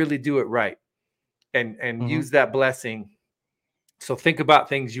do it right and use that blessing. So think about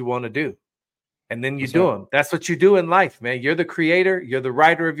things you want to do, and then you do them. That's what you do in life, man. You're the creator. You're the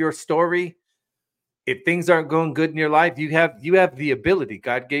writer of your story. If things aren't going good in your life, you have the ability.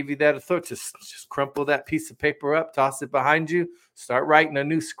 God gave you that authority to just crumple that piece of paper up, toss it behind you, start writing a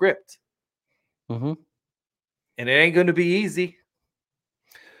new script. And it ain't going to be easy.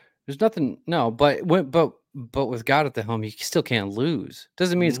 There's nothing, no, but with God at the helm, you still can't lose.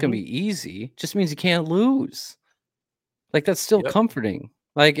 Doesn't mean it's going to be easy. Just means you can't lose. Like, that's still comforting.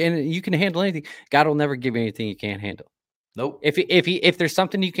 Like, and you can handle anything. God will never give you anything you can't handle. Nope. If there's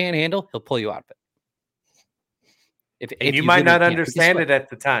something you can't handle, he'll pull you out of it. If you might not understand it at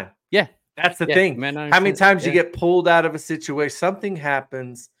the time. Yeah. That's the thing. How many times you get pulled out of a situation, something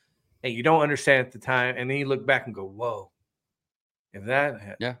happens, and you don't understand at the time, and then you look back and go, whoa. If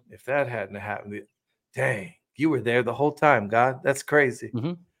that hadn't happened, dang, you were there the whole time, God. That's crazy.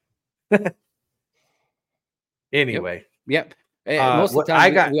 Anyway. Yep. Most of the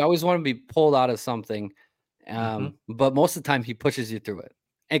time, we always want to be pulled out of something, but most of the time he pushes you through it.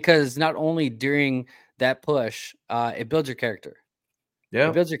 And because not only during that push, it builds your character. Yeah,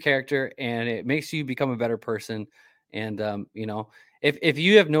 it builds your character, and it makes you become a better person. And if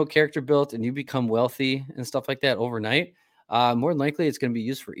you have no character built and you become wealthy and stuff like that overnight, more than likely it's going to be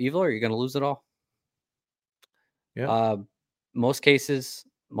used for evil, or you're going to lose it all. Yeah. Most cases,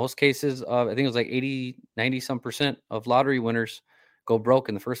 I think it was like 90% of lottery winners go broke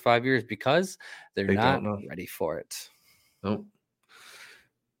in the first 5 years because they're not ready for it.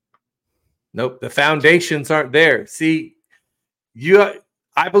 Nope. The foundations aren't there. See,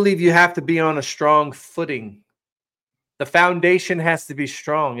 I believe you have to be on a strong footing. The foundation has to be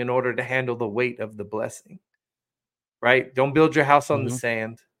strong in order to handle the weight of the blessing. Right? Don't build your house on the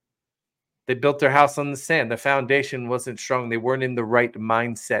sand. They built their house on the sand. The foundation wasn't strong. They weren't in the right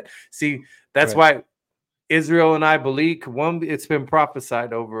mindset. See, that's why Israel and I believe, it's been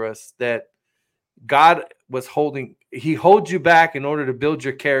prophesied over us that God he holds you back in order to build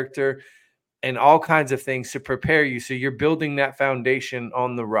your character and all kinds of things to prepare you. So you're building that foundation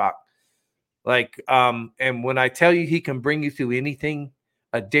on the rock. Like, and when I tell you he can bring you through anything,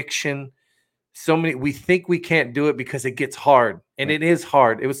 addiction, we think we can't do it because it gets hard, and it is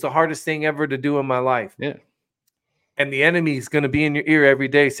hard. It was the hardest thing ever to do in my life. Yeah. And the enemy is going to be in your ear every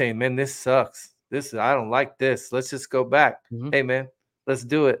day saying, man, this sucks. I don't like this. Let's just go back. Hey, man, let's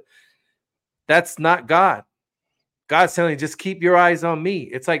do it. That's not God. God's telling you, just keep your eyes on me.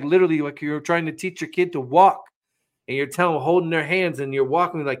 It's like literally like you're trying to teach your kid to walk, and you're telling them, holding their hands, and you're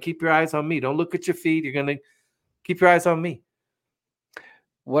walking like, keep your eyes on me. Don't look at your feet. You're going to keep your eyes on me.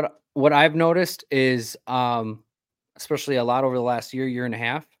 What what I've noticed is, especially a lot over the last year and a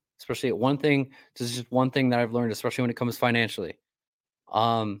half, especially at one thing, this is just one thing that I've learned, especially when it comes financially.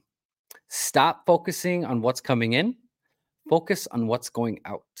 Stop focusing on what's coming in, focus on what's going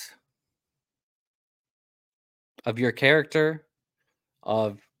out of your character,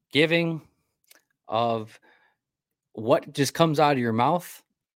 of giving, of what just comes out of your mouth.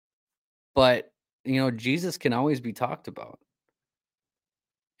 But, Jesus can always be talked about.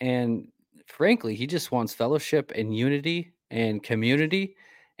 And frankly, he just wants fellowship and unity and community.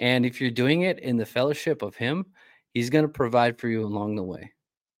 And if you're doing it in the fellowship of him, he's going to provide for you along the way.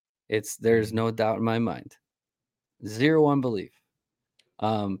 There's no doubt in my mind. Zero unbelief.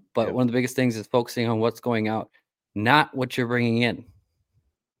 But one of the biggest things is focusing on what's going out, not what you're bringing in.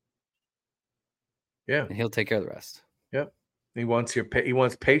 Yeah. And he'll take care of the rest. Yep. He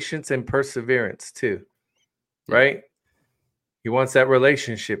wants patience and perseverance too. Right? He wants that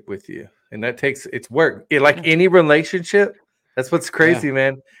relationship with you. And that takes work. Any relationship, that's what's crazy,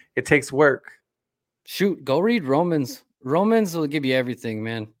 man. It takes work. Shoot, go read Romans. Romans will give you everything,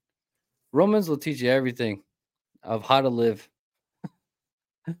 man. Romans will teach you everything of how to live.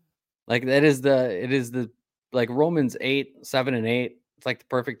 It is the Romans 8, 7 and 8. It's like the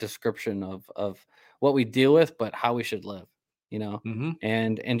perfect description of what we deal with, but how we should live,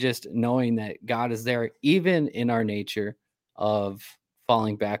 and just knowing that God is there, even in our nature of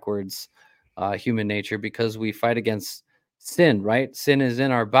falling backwards, human nature, because we fight against sin, right? Sin is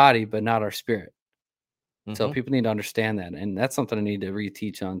in our body, but not our spirit. So people need to understand that. And that's something I need to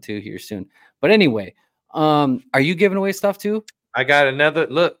reteach on too here soon. But anyway, are you giving away stuff too? I got another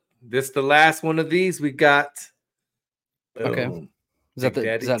look. This the last one of these we got. Okay. Is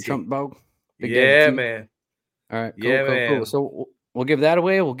that Trump bug? Man. All right. Cool. So we'll give that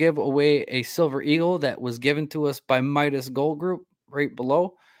away. We'll give away a silver eagle that was given to us by Midas Gold Group right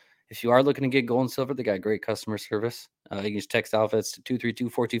below. If you are looking to get gold and silver, they got great customer service. You can just text AlphaVets to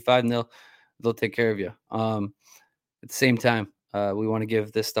 232-425 and they'll take care of you. At the same time, we want to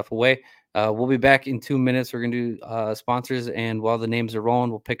give this stuff away. We'll be back in 2 minutes. We're going to do sponsors, and while the names are rolling,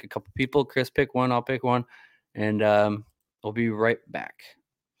 we'll pick a couple people. Chris, pick one. I'll pick one, and we'll be right back.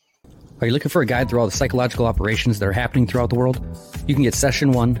 Are you looking for a guide through all the psychological operations that are happening throughout the world? You can get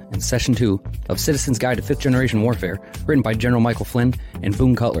Session 1 and Session 2 of Citizen's Guide to 5th Generation Warfare, written by General Michael Flynn and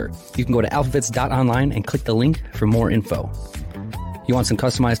Boone Cutler. You can go to alphavets.online and click the link for more info. You want some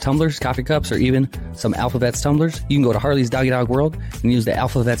customized tumblers, coffee cups, or even some AlphaVets tumblers? You can go to Harley's Doggy Dog World and use the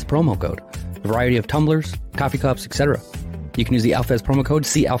AlphaVets promo code. A variety of tumblers, coffee cups, etc. You can use the AlphaVets promo code,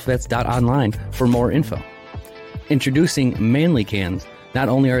 see alphavets.online for more info. Introducing Manly Cans. Not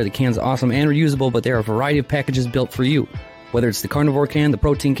only are the cans awesome and reusable, but there are a variety of packages built for you. Whether it's the carnivore can, the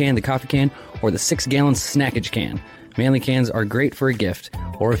protein can, the coffee can, or the 6-gallon snackage can. Manly cans are great for a gift,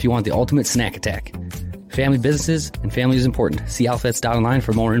 or if you want the ultimate snack attack. Family businesses, and family is important. See alphavets.online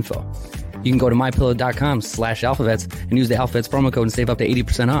for more info. You can go to mypillow.com/alphavets and use the AlphaVets promo code and save up to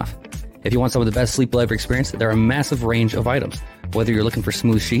 80% off. If you want some of the best sleep you'll ever experience, there are a massive range of items. Whether you're looking for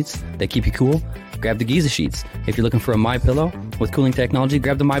smooth sheets that keep you cool, grab the Giza sheets. If you're looking for a MyPillow with cooling technology,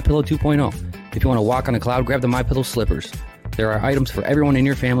 grab the MyPillow 2.0. If you want to walk on a cloud, grab the MyPillow slippers. There are items for everyone in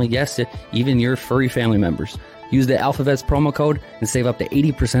your family, yes, even your furry family members. Use the AlphaVets promo code and save up to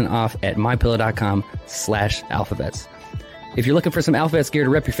 80% off at mypillow.com/alphavets. If you're looking for some AlphaVets gear to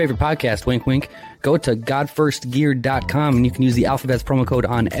rep your favorite podcast, wink, wink, go to godfirstgear.com and you can use the AlphaVets promo code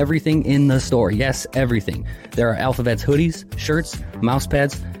on everything in the store. Yes, everything. There are AlphaVets hoodies, shirts, mouse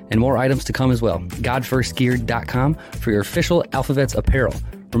pads, and more items to come as well. godfirstgear.com for your official AlphaVets apparel.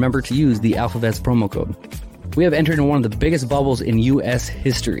 Remember to use the AlphaVets promo code. We have entered into one of the biggest bubbles in U.S.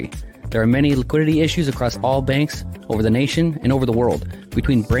 history. There are many liquidity issues across all banks over the nation and over the world,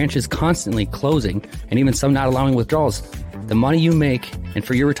 between branches constantly closing and even some not allowing withdrawals. The money you make and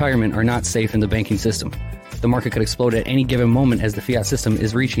for your retirement are not safe in the banking system. The market could explode at any given moment as the fiat system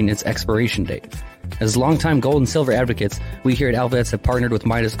is reaching its expiration date. As longtime gold and silver advocates, we here at AlphaVets have partnered with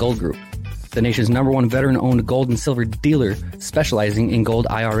Midas Gold Group, the nation's #1 veteran-owned gold and silver dealer specializing in gold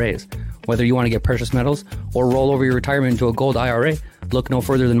IRAs. Whether you want to get precious metals or roll over your retirement into a gold IRA, look no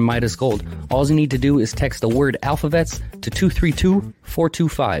further than Midas Gold. All you need to do is text the word AlphaVets to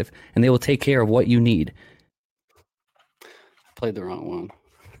 232-425, and they will take care of what you need. I played the wrong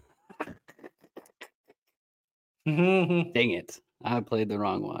one. Dang it. I played the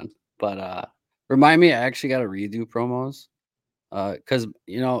wrong one. But remind me, I actually got to redo promos. Because,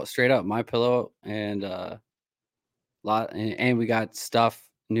 straight up, MyPillow and we got stuff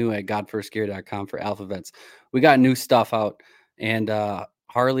new at godfirstgear.com for AlphaVets. We got new stuff out, and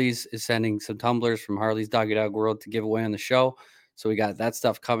Harley's is sending some tumblers from Harley's Doggy Dog World to give away on the show. So we got that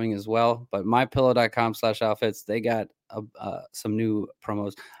stuff coming as well. But mypillow.com/outfits, they got some new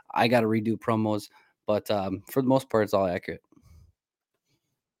promos. I got to redo promos, but for the most part, it's all accurate.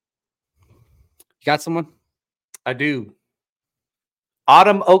 You got someone? I do.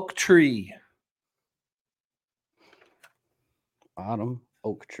 Autumn Oak Tree. Autumn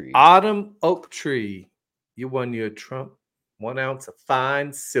Oak Tree. Autumn Oak Tree. You won your Trump 1 ounce of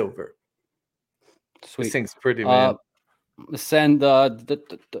fine silver. Sweet. This thing's pretty, man. Send Rhonda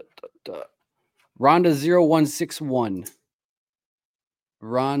 0161.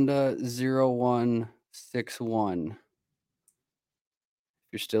 Rhonda 0161. If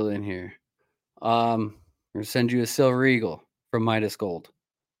you're still in here. I'm gonna send you a Silver Eagle from Midas Gold.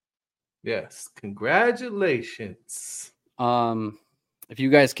 Yes. Congratulations. If you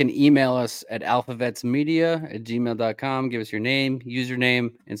guys can email us at alphavetsmedia@gmail.com, give us your name,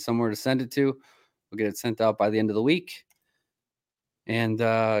 username, and somewhere to send it to. We'll get it sent out by the end of the week. And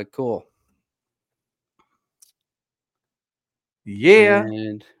cool. Yeah.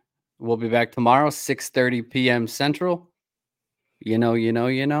 And we'll be back tomorrow, 6:30 p.m. Central. You know.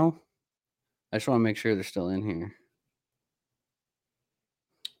 I just want to make sure they're still in here.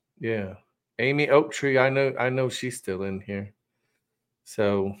 Yeah. Amy Oak Tree, I know she's still in here.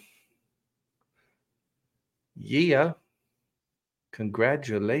 So yeah.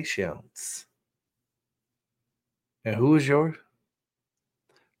 Congratulations. And who is yours?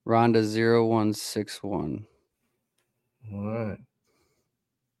 Rhonda 0161. All right.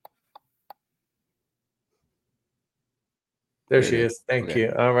 There she is. Thank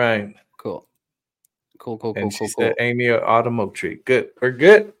you. All right. Cool. And she said, Amy Autumn Oak Tree. Good. We're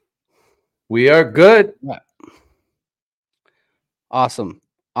good. We are good. Yeah. Awesome.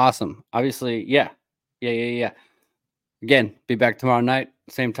 Obviously, yeah. Again, be back tomorrow night,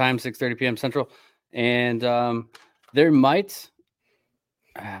 same time, 6:30 p.m. Central. And there might...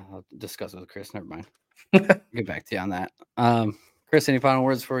 I'll discuss it with Chris. Never mind. Get back to you on that. Chris, any final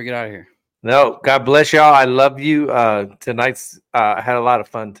words before we get out of here? No, God bless y'all. I love you. Tonight's I had a lot of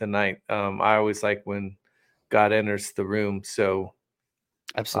fun tonight. I always like when God enters the room. So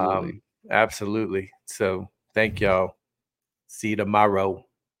absolutely. So thank y'all. See you tomorrow.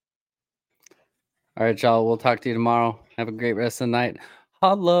 All right, y'all. We'll talk to you tomorrow. Have a great rest of the night.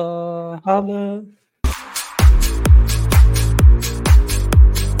 Holla.